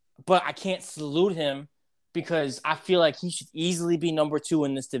 But I can't salute him because I feel like he should easily be number 2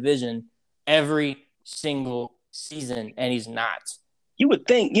 in this division every single season, and he's not. You would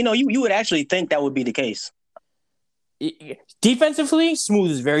think, you know, you would actually think that would be the case. Defensively, Smooth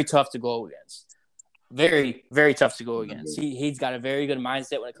is very tough to go against. Very, very tough to go against. He's got a very good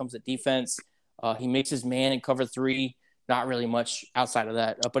mindset when it comes to defense. He mixes man and cover 3. Not really much outside of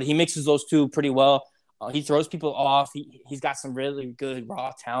that. But he mixes those two pretty well. He throws people off. He's got some really good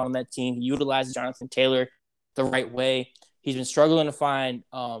raw talent on that team. He utilizes Jonathan Taylor the right way. He's been struggling to find,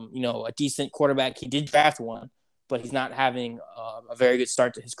 a decent quarterback. He did draft one, but he's not having a very good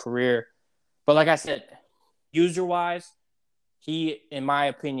start to his career. But like I said, user-wise, he, in my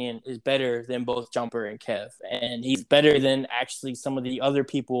opinion, is better than both Jumper and Kev. And he's better than actually some of the other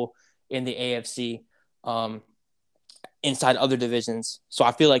people in the AFC inside other divisions. So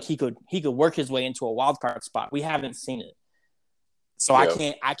I feel like he could work his way into a wild card spot. We haven't seen it. So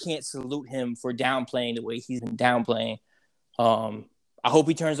yeah. I can't salute him for downplaying the way he's been downplaying. I hope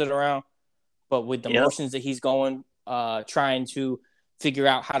he turns it around. But with the motions that he's going, trying to figure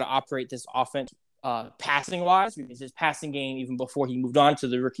out how to operate this offense passing wise, because his passing game, even before he moved on to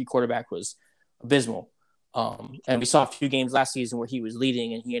the rookie quarterback, was abysmal. And we saw a few games last season where he was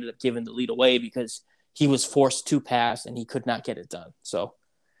leading and he ended up giving the lead away because he was forced to pass and he could not get it done. So,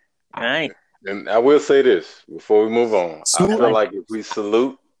 all right. And I will say this before we move on. I feel like if we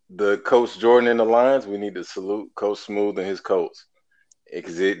salute the Coach Jordan and the Lions, we need to salute Coach Smooth and his coach.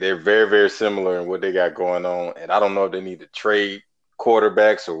 Because they're very, very similar in what they got going on. And I don't know if they need to trade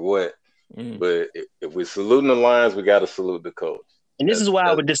quarterbacks or what. But if we're saluting the Lions, we got to salute the coach. And this is why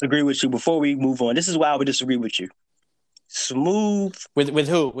I would disagree with you before we move on. This is why I would disagree with you. Smooth. With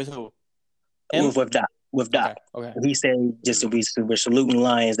who? With who? With Doc. With Doc. Okay. He said just we're saluting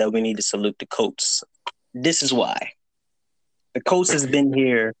Lions that we need to salute the Colts. This is why. The Colts has been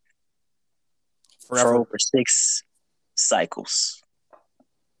here for over 6 cycles.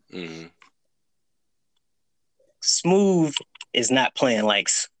 Mm-hmm. Smooth is not playing like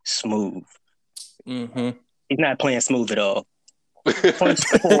Smooth. Mm-hmm. He's not playing smooth at all. Points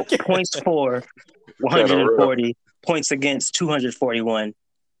for 140. Points against 241.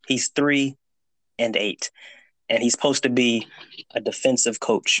 He's 3-8, and he's supposed to be a defensive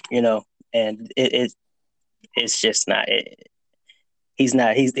coach, you know. And it's just not. He's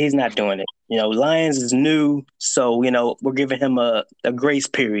not doing it. You know, Lions is new, so you know we're giving him a grace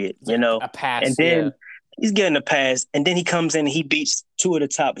period. You know, a pass, and then he's getting a pass, and then he comes in and he beats 2 of the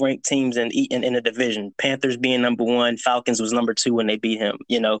top ranked teams in the division. Panthers being number 1, Falcons was number 2 when they beat him.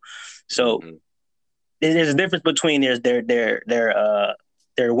 You know, so there's a difference between their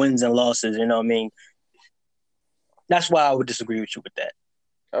wins and losses. You know what I mean? That's why I would disagree with you with that.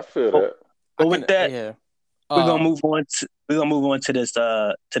 I feel that. But with that, we're gonna move on to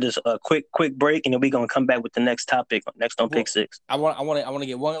this quick break, and then we're gonna come back with the next topic on Pick 6. I want to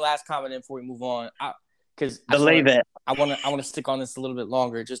get one last comment in before we move on. Because I want to stick on this a little bit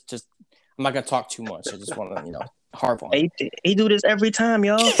longer. Just I'm not gonna talk too much. I just want to harp on. He do this every time,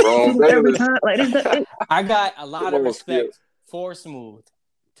 y'all. Every time, like I got a lot of respect for Smooth,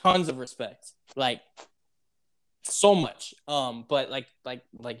 tons of respect, like so much. But like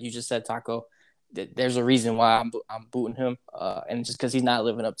you just said, Taco, there's a reason why I'm booting him, and just because he's not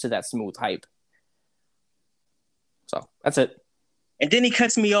living up to that Smooth hype. So that's it. And then he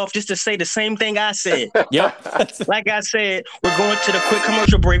cuts me off just to say the same thing I said. Yep. Like I said, we're going to the quick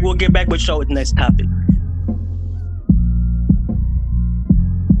commercial break. We'll get back with y'all with the next topic.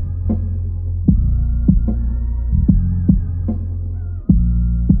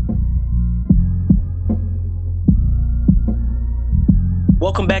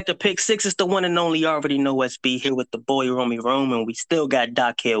 back to Pick 6. It's the one and only. You already know SB here with the boy Romy Rome, and we still got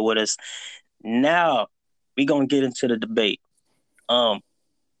Doc here with us. Now, we going to get into the debate. I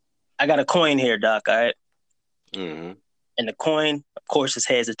got a coin here, Doc, all right? Mm-hmm. And the coin, of course, is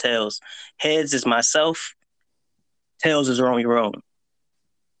heads or tails. Heads is myself. Tails is Romy Rome.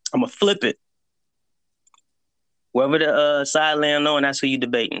 I'm going to flip it. Whoever the side land on, that's who you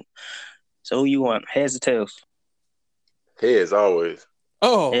debating. So who you want? Heads or tails? Heads always.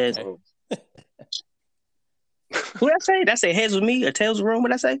 Oh, heads. Okay. Who did I say? Did I say heads with me or tails with Rome? What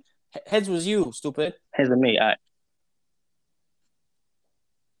did I say? Heads was you, stupid. Heads with me. All right.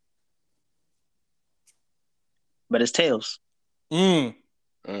 But it's tails. So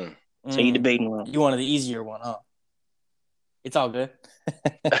you debating one. You wanted the easier one, huh? It's all good.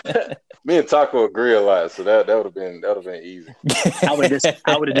 Me and Taco agree a lot, so that would have been easy. I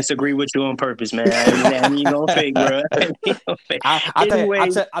would have disagreed with you on purpose, man. I mean, you gonna fake, bro.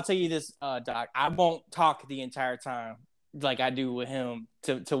 I'll tell you this, Doc. I won't talk the entire time like I do with him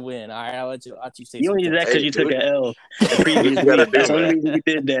to win. All right, I'll let you say. You only did that because you took an L the previous week. That's the only reason you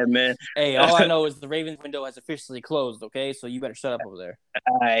did that, man. Hey, all I know is the Ravens window has officially closed. Okay, so you better shut up over there.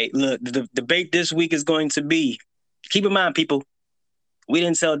 All right, look, the debate this week is going to be. Keep in mind, people, we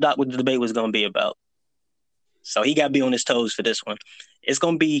didn't tell Doc what the debate was going to be about. So he got to be on his toes for this one. It's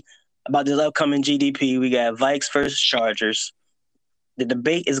going to be about this upcoming GDP. We got Vikes versus Chargers. The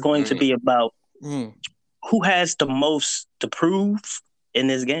debate is going to be about who has the most to prove in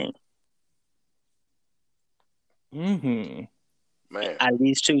this game. Man. Out of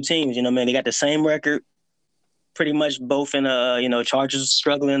these two teams, man, they got the same record. Pretty much both in Chargers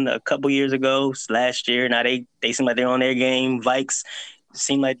struggling a couple years ago, last year. Now they seem like they're on their game. Vikes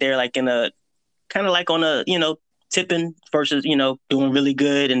seem like they're like in a kind of like on a tipping versus doing really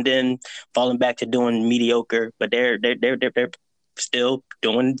good and then falling back to doing mediocre. But they're still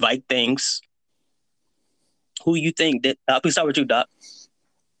doing Vike things. Who you think that? Please start with you, Doc.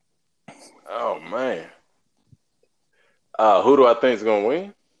 Oh man, who do I think is gonna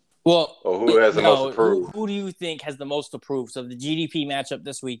win? Well, or who has the most to prove? Who do you think has the most to prove? So the GDP matchup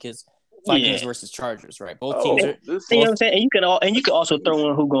this week is Vikings versus Chargers, right? Both teams are. You know what I'm saying? And you could also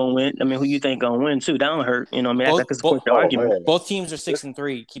throw in who gonna win. I mean, who you think gonna win too? That don't hurt. I mean, that could support the argument. Man. Both teams are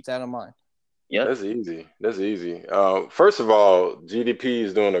 6-3. Keep that in mind. Yeah, that's easy. First of all, GDP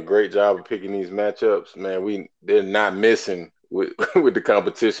is doing a great job of picking these matchups. Man, they're not missing with with the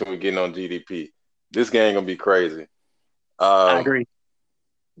competition we're getting on GDP. This game gonna be crazy. I agree.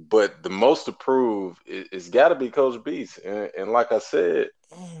 But the most to prove it's got to be Coach Beast. And like I said,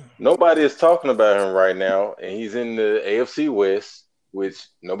 nobody is talking about him right now. And he's in the AFC West, which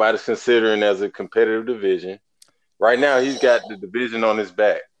nobody's considering as a competitive division. Right now, he's got the division on his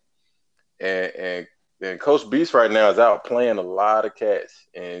back. And Coach Beast right now is out playing a lot of cats.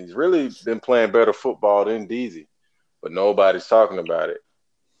 And he's really been playing better football than DZ. But nobody's talking about it.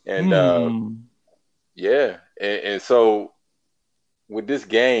 And, And so with this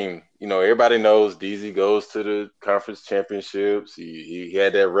game, everybody knows DZ goes to the conference championships. He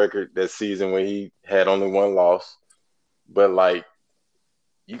had that record that season when he had only one loss. But like,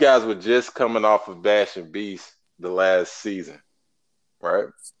 you guys were just coming off of bashing Beast the last season, right?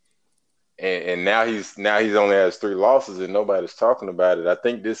 And now he's only has 3 losses and nobody's talking about it. I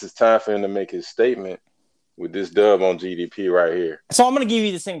think this is time for him to make his statement with this dub on GDP right here. So I'm gonna give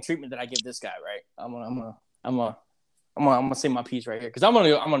you the same treatment that I give this guy, right? I'm gonna say my piece right here because I'm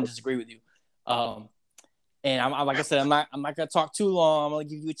gonna disagree with you. And I'm like I said, I'm not gonna talk too long. I'm gonna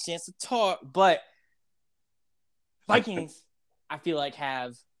give you a chance to talk. But Vikings, I feel like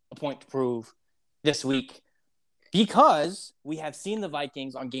have a point to prove this week because we have seen the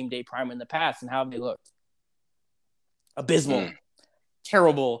Vikings on Game Day Prime in the past and how they looked. Abysmal,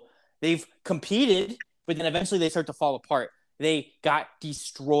 terrible. They've competed, but then eventually they start to fall apart. They got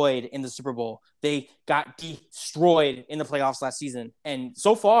destroyed in the Super Bowl. They got destroyed in the playoffs last season. And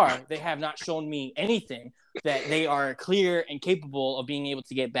so far, they have not shown me anything that they are clear and capable of being able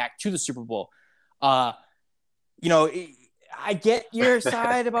to get back to the Super Bowl. I get your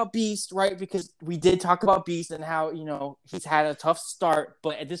side about Beast, right? Because we did talk about Beast and how, he's had a tough start.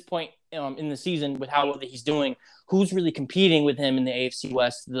 But at this point in the season, with how well that he's doing, who's really competing with him in the AFC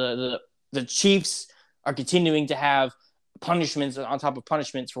West? The Chiefs are continuing to have punishments on top of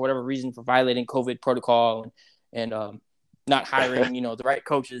punishments for whatever reason for violating COVID protocol and not hiring, the right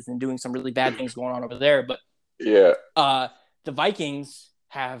coaches and doing some really bad things going on over there. But the Vikings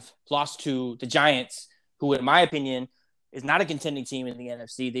have lost to the Giants, who, in my opinion, is not a contending team in the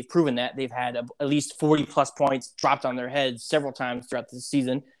NFC. They've proven that. They've had at least 40-plus points dropped on their heads several times throughout the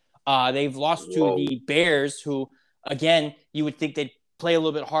season. They've lost to the Bears, who, again, you would think they'd play a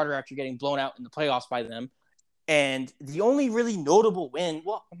little bit harder after getting blown out in the playoffs by them. And the only really notable win,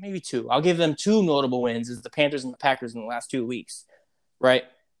 well, maybe two. I'll give them two notable wins is the Panthers and the Packers in the last 2 weeks, right?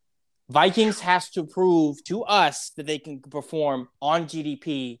 Vikings has to prove to us that they can perform on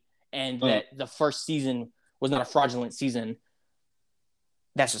GDP and that the first season was not a fraudulent season.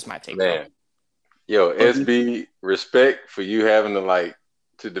 That's just my take. Man. Yo, SB, respect for you having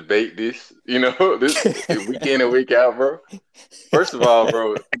to debate this, this week in and week out, bro. First of all,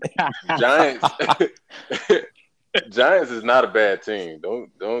 bro, Giants is not a bad team.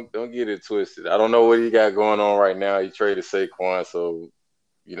 Don't get it twisted. I don't know what he got going on right now. He traded Saquon, so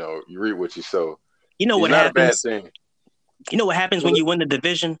you reap what you sow. You know what happens? You know what happens when you win the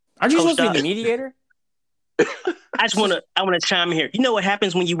division? Aren't you supposed to be the mediator? I want to chime in here. You know what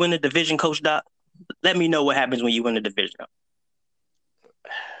happens when you win the division, Coach Doc? Let me know what happens when you win the division.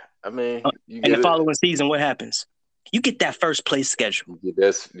 I mean, in the following season, what happens? You get that first place schedule. You get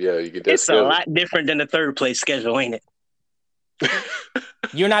that. It's schedule. A lot different than the third place schedule, ain't it?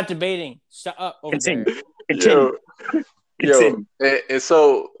 You're not debating. Shut up over Continue. there. Continue. Yo, and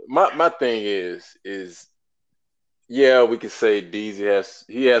so my thing is, yeah, we could say DZ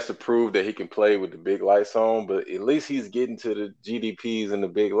has to prove that he can play with the big lights on, but at least he's getting to the GDPs and the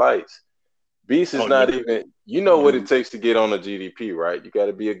big lights. Beast is not even, what it takes to get on a GDP, right? You got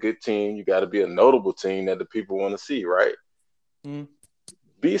to be a good team. You got to be a notable team that the people want to see, right? Mm.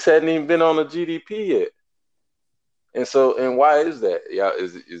 Beast hadn't even been on a GDP yet. And why is that? Yeah,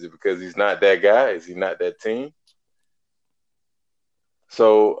 is it because he's not that guy? Is he not that team?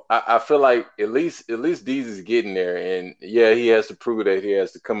 So I feel like at least Deez is getting there, and yeah, he has to prove that he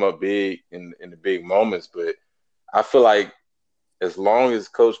has to come up big in the big moments. But I feel like as long as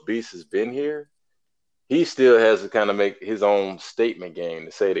Coach Beast has been here, he still has to kind of make his own statement game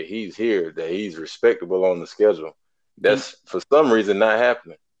to say that he's here, that he's respectable on the schedule. That's for some reason not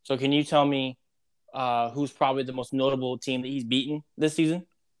happening. So can you tell me who's probably the most notable team that he's beaten this season?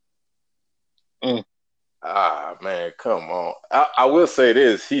 Man, come on. I will say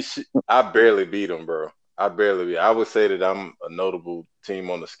this. I barely beat him, bro. I would say that I'm a notable team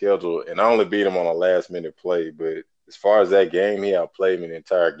on the schedule, and I only beat him on a last-minute play. But as far as that game, he outplayed me the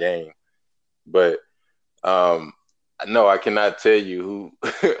entire game. But no, I cannot tell you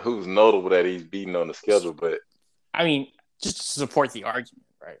who's notable that he's beaten on the schedule. But I mean, just to support the argument,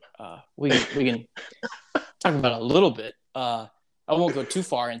 right? We can talk about it a little bit. I won't go too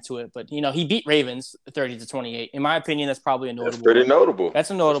far into it, but he beat Ravens 30-28. In my opinion, that's probably a notable. That's pretty notable. That's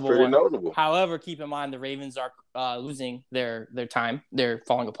a notable pretty one. Notable. However, keep in mind the Ravens are losing their time. They're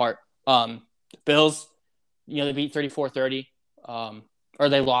falling apart. Bills, they beat 34-30. Or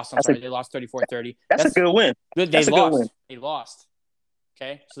they lost. They lost 34-30. That's a good win. Good. They lost.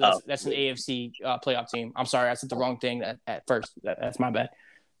 Okay, so that's an AFC playoff team. I'm sorry, I said the wrong thing at first. That's my bad.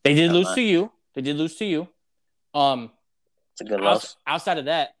 They did lose to you. It's a good loss. Outside of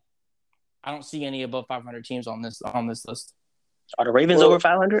that, I don't see any above 500 teams on this list. Are the Ravens over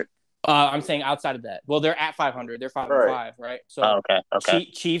 500? I'm saying outside of that. Well, they're at 500. They're 5-5, right? So okay.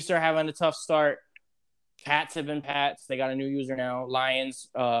 Chiefs are having a tough start. Pats have been Pats. They got a new user now. Lions,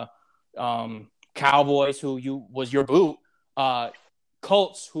 Cowboys, who was your boot.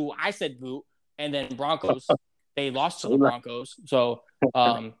 Colts, who I said boot, and then Broncos. They lost to the Broncos. So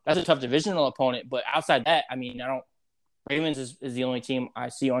that's a tough divisional opponent. But outside that, I mean, Ravens is the only team I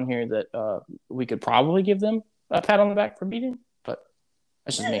see on here that we could probably give them a pat on the back for beating, but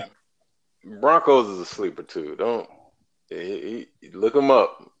that's just me. Broncos is a sleeper too. Look him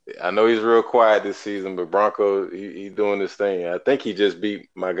up. I know he's real quiet this season, but Broncos, he's doing this thing. I think he just beat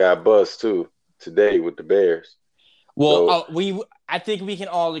my guy Bus too today with the Bears. Well, I think we can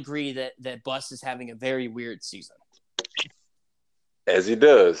all agree that Bus is having a very weird season. As he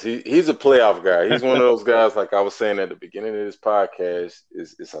does. He's a playoff guy. He's one of those guys, like I was saying at the beginning of this podcast,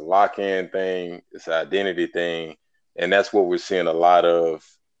 it's a lock-in thing. It's an identity thing. And that's what we're seeing a lot of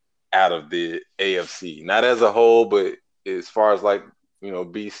out of the AFC. Not as a whole, but as far as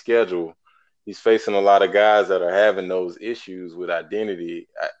B's schedule, he's facing a lot of guys that are having those issues with identity,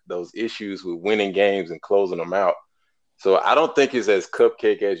 those issues with winning games and closing them out. So I don't think it's as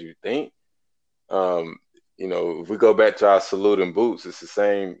cupcake as you think. If we go back to our salute and boots, it's the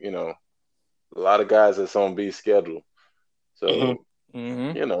same, a lot of guys that's on B's schedule. So,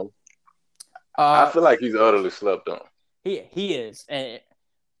 I feel like he's utterly slept on. He is. And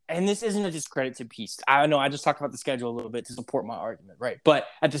this isn't a discredit to Beast. I know I just talked about the schedule a little bit to support my argument, right? But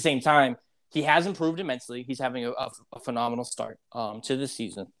at the same time, he has improved immensely. He's having a phenomenal start to this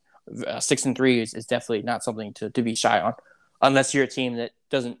season. 6-3 is definitely not something to be shy on, unless you're a team that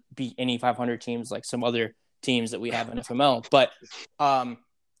doesn't beat any 500 teams like some other teams that we have in FML. But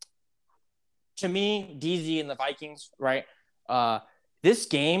to me, DZ and the Vikings, right? This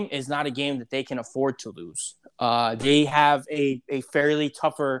game is not a game that they can afford to lose. They have a fairly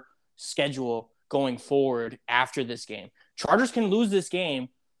tougher schedule going forward after this game. Chargers can lose this game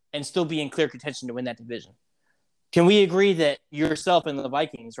and still be in clear contention to win that division. Can we agree that yourself and the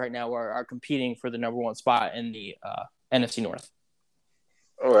Vikings right now are competing for the number one spot in the NFC North?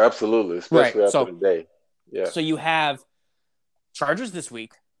 Oh, absolutely, especially after the day. Yeah. So you have Chargers this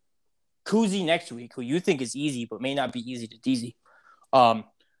week, Kuzi next week, who you think is easy but may not be easy to DZ.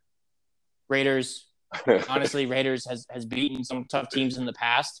 Raiders, honestly, Raiders has beaten some tough teams in the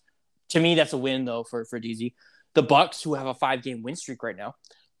past. To me, that's a win though for DZ. The Bucks, who have a 5-game win streak right now.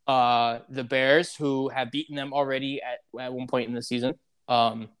 The Bears, who have beaten them already at one point in the season.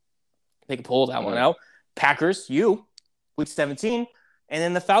 They can pull that one out. Packers, week 17. And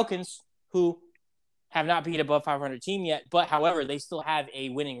then the Falcons, who have not beat above 500 team yet, but however, they still have a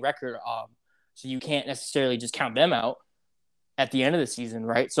winning record. So you can't necessarily just count them out at the end of the season,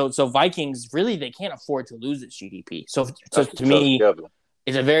 right? So Vikings, really, they can't afford to lose its GDP. So to me,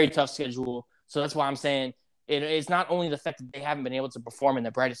 it's a very tough schedule. So that's why I'm saying it's not only the fact that they haven't been able to perform in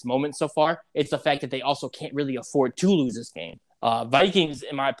the brightest moments so far, it's the fact that they also can't really afford to lose this game. Vikings,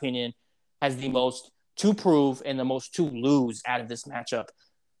 in my opinion, has the most to prove and the most to lose out of this matchup.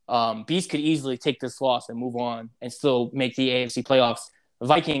 Beast could easily take this loss and move on and still make the AFC playoffs.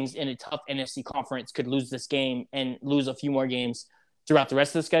 Vikings in a tough NFC conference could lose this game and lose a few more games throughout the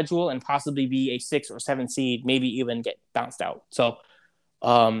rest of the schedule and possibly be a 6 or 7 seed, maybe even get bounced out. So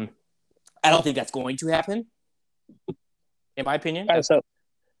I don't think that's going to happen, in my opinion. All right,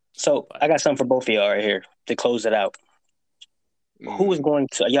 so I got something for both of y'all right here to close it out. Who is going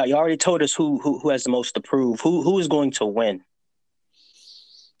to? You already told us who has the most to prove. Who is going to win?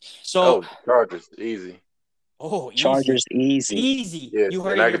 So Chargers, easy. Oh, easy. Chargers, easy. Easy. Yes, you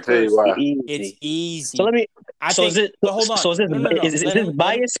heard and it I can tell you why. It's easy. So let me. Hold on. So is this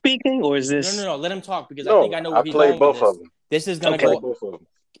bias speaking or is this? No. Let him talk because I think I know where he's going both with this. Of them. This is going to go. Both of them.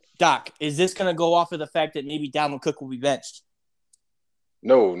 Doc, is this going to go off of the fact that maybe Dalvin Cook will be benched?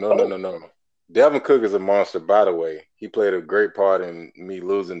 No. Dalvin Cook is a monster, by the way. He played a great part in me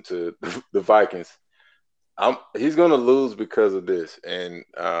losing to the Vikings. He's going to lose because of this. And,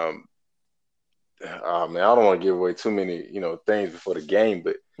 man, I don't want to give away too many, things before the game,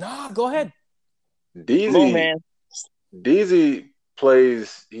 but. No, go ahead. DZ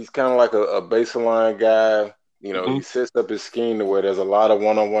plays, he's kind of like a baseline guy. He sets up his scheme to where there's a lot of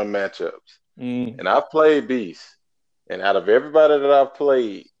one-on-one matchups. And I've played Beast. And out of everybody that I've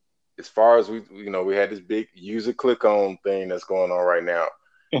played, as far as we had this big user click on thing that's going on right now.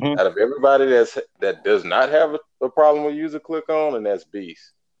 Out of everybody that does not have a problem with user click on, and that's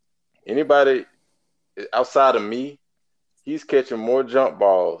Beast. Anybody outside of me, he's catching more jump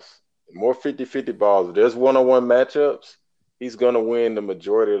balls, more 50-50 balls. If there's one-on-one matchups, he's going to win the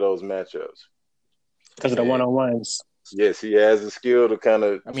majority of those matchups. Because of the one-on-ones. Yes, he has the skill to kind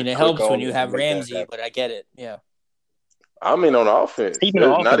of. I mean, it helps when you have Ramsey, but I get it. Yeah. I mean, on offense,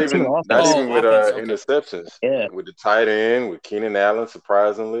 not even with interceptions. Yeah, with the tight end, with Keenan Allen,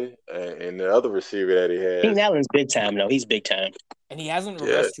 surprisingly, and the other receiver that he has. Keenan Allen's big time, though. He's big time, and he hasn't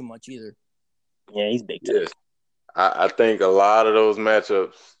regressed too much either. Yeah, he's big time. Yes, I think a lot of those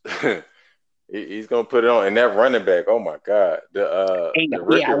matchups, he's gonna put it on. And that running back, oh my God, the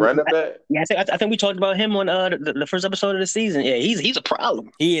rookie running back. Yeah, I think we talked about him on the first episode of the season. Yeah, he's a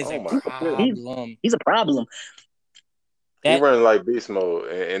problem. He is a problem. He's a problem. He running like beast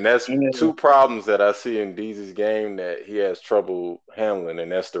mode, and that's two problems that I see in DZ's game that he has trouble handling,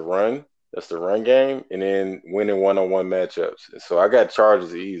 and that's the run game, and then winning one-on-one matchups. So I got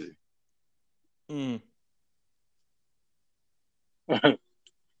Chargers easy. You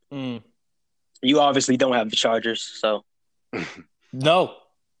obviously don't have the Chargers, so. No,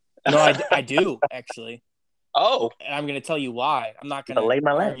 I do actually. Oh, and I'm going to tell you why. I'm not going to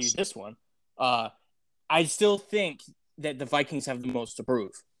argue this one. I still think that the Vikings have the most to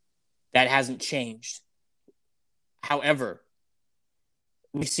prove. That hasn't changed. However,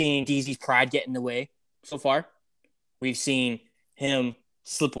 we've seen DZ's pride get in the way so far. We've seen him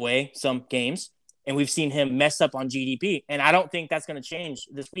slip away some games, and we've seen him mess up on GDP. And I don't think that's going to change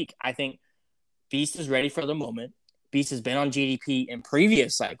this week. I think Beast is ready for the moment. Beast has been on GDP in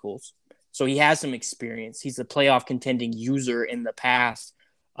previous cycles, so he has some experience. He's a playoff contending user in the past.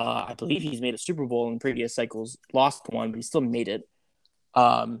 I believe he's made a Super Bowl in previous cycles, lost one, but he still made it.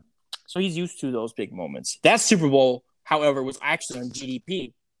 So he's used to those big moments. That Super Bowl, however, was actually on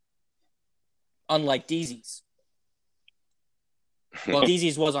GDP, unlike DZ's. Well,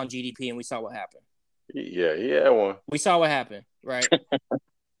 DZ's was on GDP, and we saw what happened. Yeah, he had one. We saw what happened, right?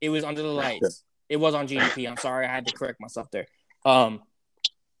 It was under the lights. It was on GDP. I'm sorry, I had to correct myself there.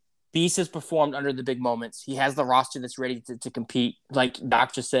 Beast has performed under the big moments. He has the roster that's ready to compete. Like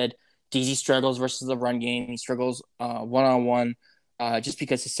Doc just said, DZ struggles versus the run game. He struggles one-on-one just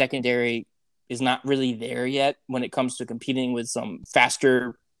because his secondary is not really there yet when it comes to competing with some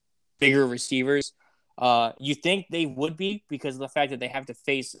faster, bigger receivers. You think they would be because of the fact that they have to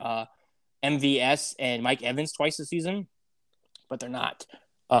face MVS and Mike Evans twice this season, but they're not.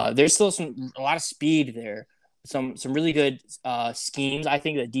 There's still a lot of speed there. Some really good schemes I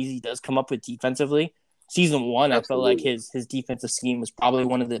think that DZ does come up with defensively. Season 1, I felt like his defensive scheme was probably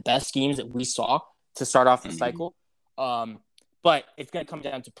one of the best schemes that we saw to start off the cycle. But it's going to come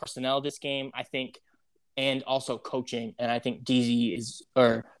down to personnel this game, I think, and also coaching. And I think Beast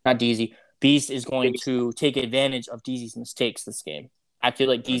is going to take advantage of DZ's mistakes this game. I feel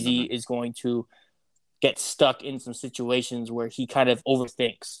like DZ is going to get stuck in some situations where he kind of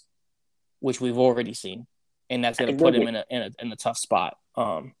overthinks, which we've already seen. And that's going to put him in a tough spot.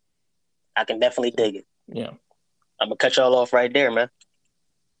 I can definitely dig it. Yeah. I'm going to cut y'all off right there, man.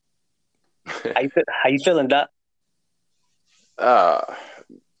 How you feeling, Doc? That's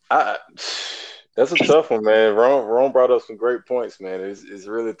a tough one, man. Ron brought up some great points, man. It's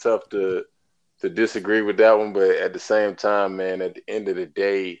really tough to disagree with that one, but at the same time, man, at the end of the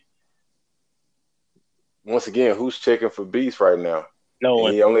day, once again, who's checking for Beast right now? No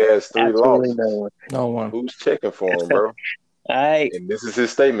one. He only has 3 losses. No one. Who's checking for him, bro? All right. And this is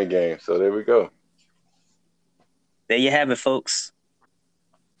his statement game. So there we go. There you have it, folks.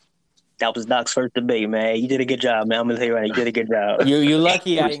 That was Doc's first debate, man. You did a good job, man. I'm gonna tell you right, you did a good job. You're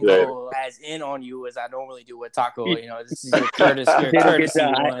lucky I didn't go as in on you as I normally do with Taco. You know, this is your courtesy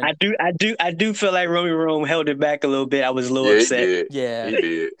one. I do feel like Romy Rome held it back a little bit. I was a little upset. He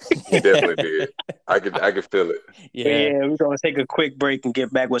did. He definitely did. I could feel it. Yeah, we're gonna take a quick break and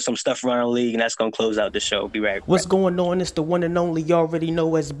get back with some stuff around the league, and that's gonna close out the show. Be right back. What's going on? It's the one and only you already know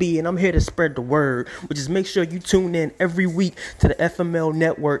SB, and I'm here to spread the word. Which is make sure you tune in every week to the FML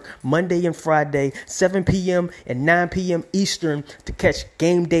Network Monday and Friday, 7 p.m. and 9 p.m. Eastern to catch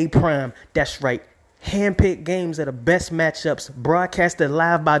Game Day Prime. That's right. Handpicked games are the best matchups broadcasted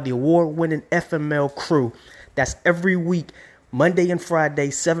live by the award-winning FML crew. That's every week, Monday and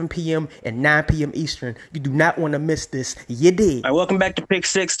Friday, 7 p.m. and 9 p.m. Eastern. You do not want to miss this. You did. All right, welcome back to Pick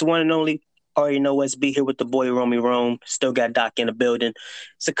 6, the one and only. Already know SB here with the boy Romy Rome. Still got Doc in the building.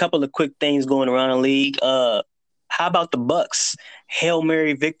 It's a couple of quick things going around the league. How about the Bucks? Hail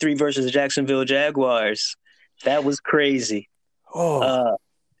Mary victory versus Jacksonville Jaguars. That was crazy. Shout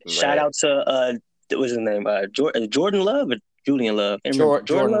out to what's his name? Jordan Love or Julian Love?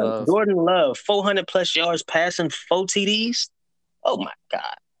 Jordan Love. Jordan Love. 400 plus yards passing, 4 TDs. Oh my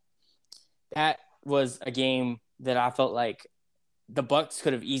God. That was a game that I felt like the Bucks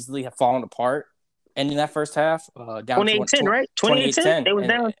could have easily have fallen apart. Ending that first half, down 28-10, right? 28-10. They was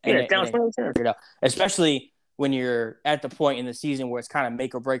down. Down 28-10. Especially when you're at the point in the season where it's kind of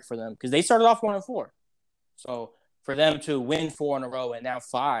make or break for them because they started off 1-4. So for them to win 4 in a row and now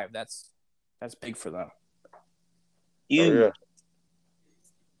 5, that's big for them.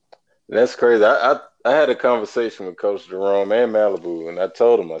 That's crazy. I had a conversation with Coach Jerome and Malibu, and I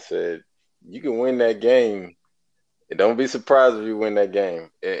told him, I said, you can win that game. And don't be surprised if you win that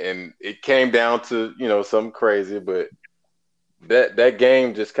game. And it came down to, something crazy, but that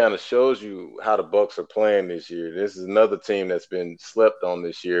game just kind of shows you how the Bucks are playing this year. This is another team that's been slept on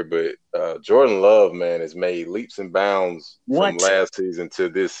this year, but Jordan Love, man, has made leaps and bounds from last season to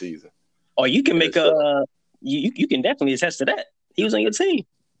this season. Oh, you can make you can definitely attest to that. He was on your team.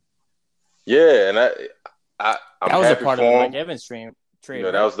 Yeah, and I'm that was happy a part for of the him. Mike Evans trade.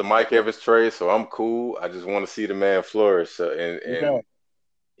 That was the Mike Evans trade, so I'm cool. I just want to see the man flourish. So, and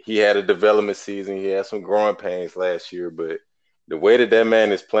he had a development season. He had some growing pains last year, but the way that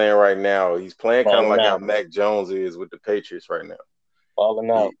man is playing right now, he's playing kind of like how Mac Jones is with the Patriots right now. Balling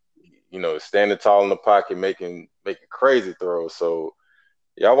out. Standing tall in the pocket, making crazy throws. So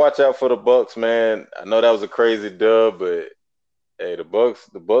y'all watch out for the Bucks, man. I know that was a crazy dub, but hey, the Bucks,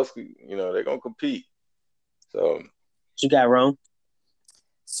 they're gonna compete. So what you got, Rome?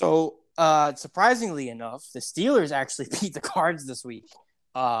 So surprisingly enough, the Steelers actually beat the Cards this week.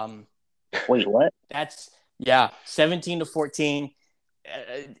 Wait, what? That's 17-14.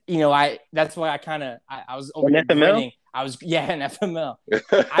 That's why I was over here grinning. I was in FML.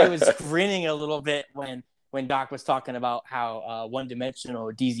 I was grinning a little bit when Doc was talking about how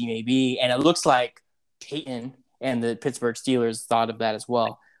one-dimensional DZ may be, and it looks like Peyton and the Pittsburgh Steelers thought of that as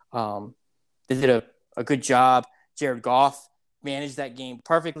well. They did a good job. Jared Goff managed that game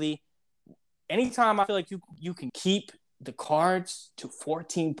perfectly. anytime I feel like you can keep the Cards to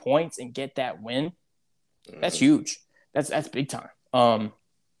 14 points and get that win, that's huge. That's big time. I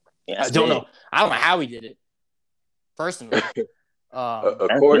don't know how he did it personally.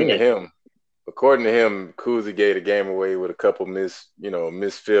 According to him, Kuzi gave the game away with a couple missed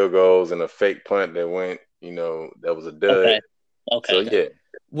field goals and a fake punt that went, that was a dud. Okay. So yeah.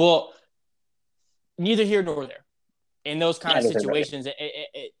 Well, neither here nor there. In those kind of situations,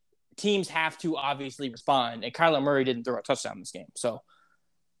 teams have to obviously respond. And Kyler Murray didn't throw a touchdown in this game, so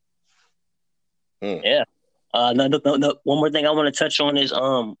yeah. No. One more thing I want to touch on is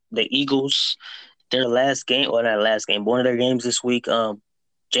the Eagles. Their last game, or not last game, but one of their games this week.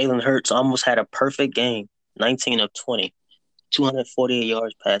 Jalen Hurts almost had a perfect game, 19 of 20, 248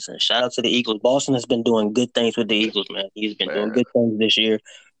 yards passing. Shout out to the Eagles. Boston has been doing good things with the Eagles, man. He's been doing good things this year.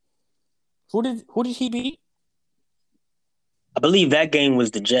 Who did he beat? I believe that game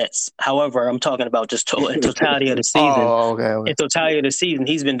was the Jets. However, I'm talking about just totality of the season. Oh, okay. In totality of the season,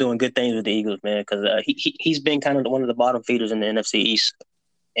 he's been doing good things with the Eagles, man, because he's been kind of one of the bottom feeders in the NFC East.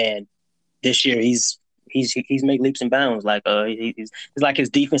 And this year, he's made leaps and bounds. Like he's like his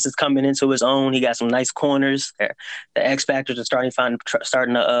defense is coming into his own. He got some nice corners. The X factors are starting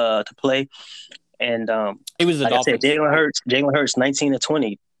to play. And it was the like Dolphins. I said, Jalen Hurts, 19 to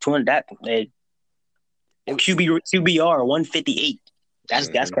 20, 200. That QBR 158. That's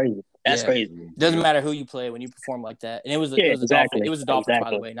crazy. That's crazy. Doesn't matter who you play when you perform like that. And it was the Dolphins. It was the Dolphins,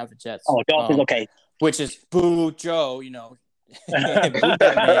 by the way, not the Jets. Oh, Dolphins. Okay. Which is boo Joe. Boo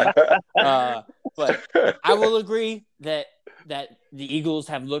that man. But I will agree that the Eagles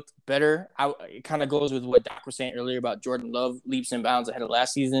have looked better. It kind of goes with what Doc was saying earlier about Jordan Love leaps and bounds ahead of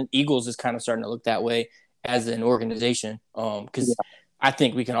last season. Eagles is kind of starting to look that way as an organization. Because I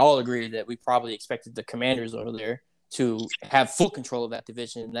think we can all agree that we probably expected the Commanders over there to have full control of that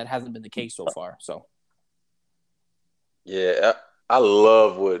division. That hasn't been the case so far. So, yeah, I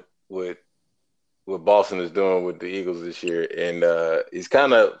love what Boston is doing with the Eagles this year, and he's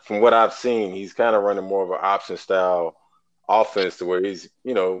kind of, from what I've seen, he's kind of running more of an option style offense to where he's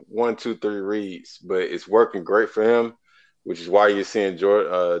 1, 2, 3 reads, but it's working great for him, which is why you're seeing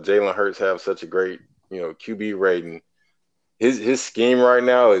Jalen Hurts have such a great QB rating. His scheme right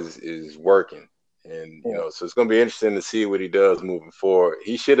now is working. And, so it's going to be interesting to see what he does moving forward.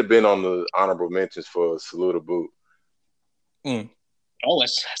 He should have been on the honorable mentions for Salute a Boot. Oh,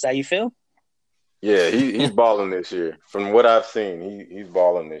 that's how you feel? Yeah, he's balling this year. From what I've seen, he's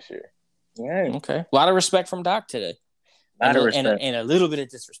balling this year. Yeah. Okay. A lot of respect from Doc today. And a little bit of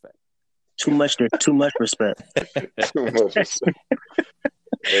disrespect. Too much respect. Too much respect.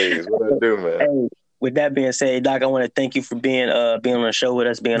 Hey, it's what I do, man. Hey, with that being said, Doc, I want to thank you for being on the show with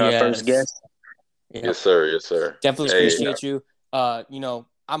us, being our first guest. Yeah. Yes, sir. Definitely appreciate you.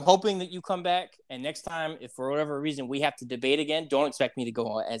 I'm hoping that you come back, and next time, if for whatever reason we have to debate again, don't expect me to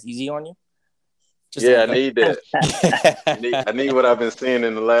go as easy on you. I need that. I need what I've been seeing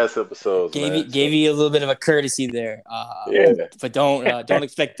in the last episodes. Gave you a little bit of a courtesy there. But don't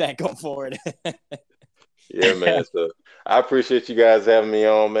expect that going forward. Yeah, man. So I appreciate you guys having me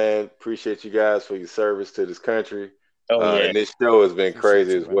on, man. Appreciate you guys for your service to this country. And this show has been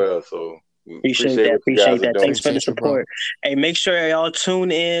crazy as well. So appreciate that. Thanks for the support. Hey, make sure y'all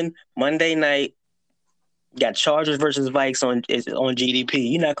tune in Monday night. Got Chargers versus Vikes on GDP.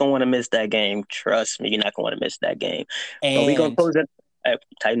 You're not gonna want to miss that game. Trust me, you're not gonna want to miss that game. And we're gonna close it.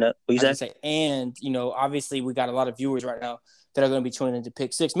 Tighten up. What you say? And obviously we got a lot of viewers right now that are going to be tuning into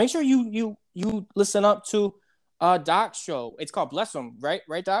Pick 6. Make sure you listen up to Doc's show. It's called Bless 'Em, right,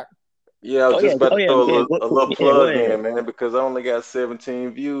 Doc? Yeah, I was just about to throw a little plug in, man, because I only got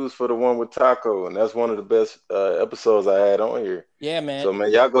 17 views for the one with Taco, and that's one of the best episodes I had on here. Yeah, man. So,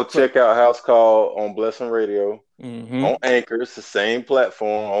 man, y'all go check out House Call on Blessing Radio, on Anchor. It's the same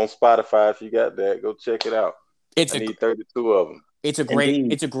platform, on Spotify if you got that. Go check it out. I need 32 of them. It's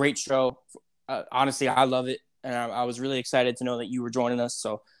a great show. Honestly, I love it, and I was really excited to know that you were joining us.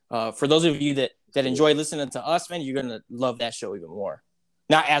 So, for those of you that enjoy listening to us, man, you're gonna love that show even more.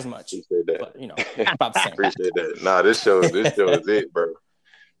 Not as much, appreciate that. But about the same. Appreciate that. Nah, this show is it, bro.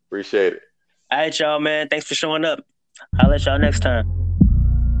 Appreciate it. All right, y'all, man. Thanks for showing up. I'll let y'all next time.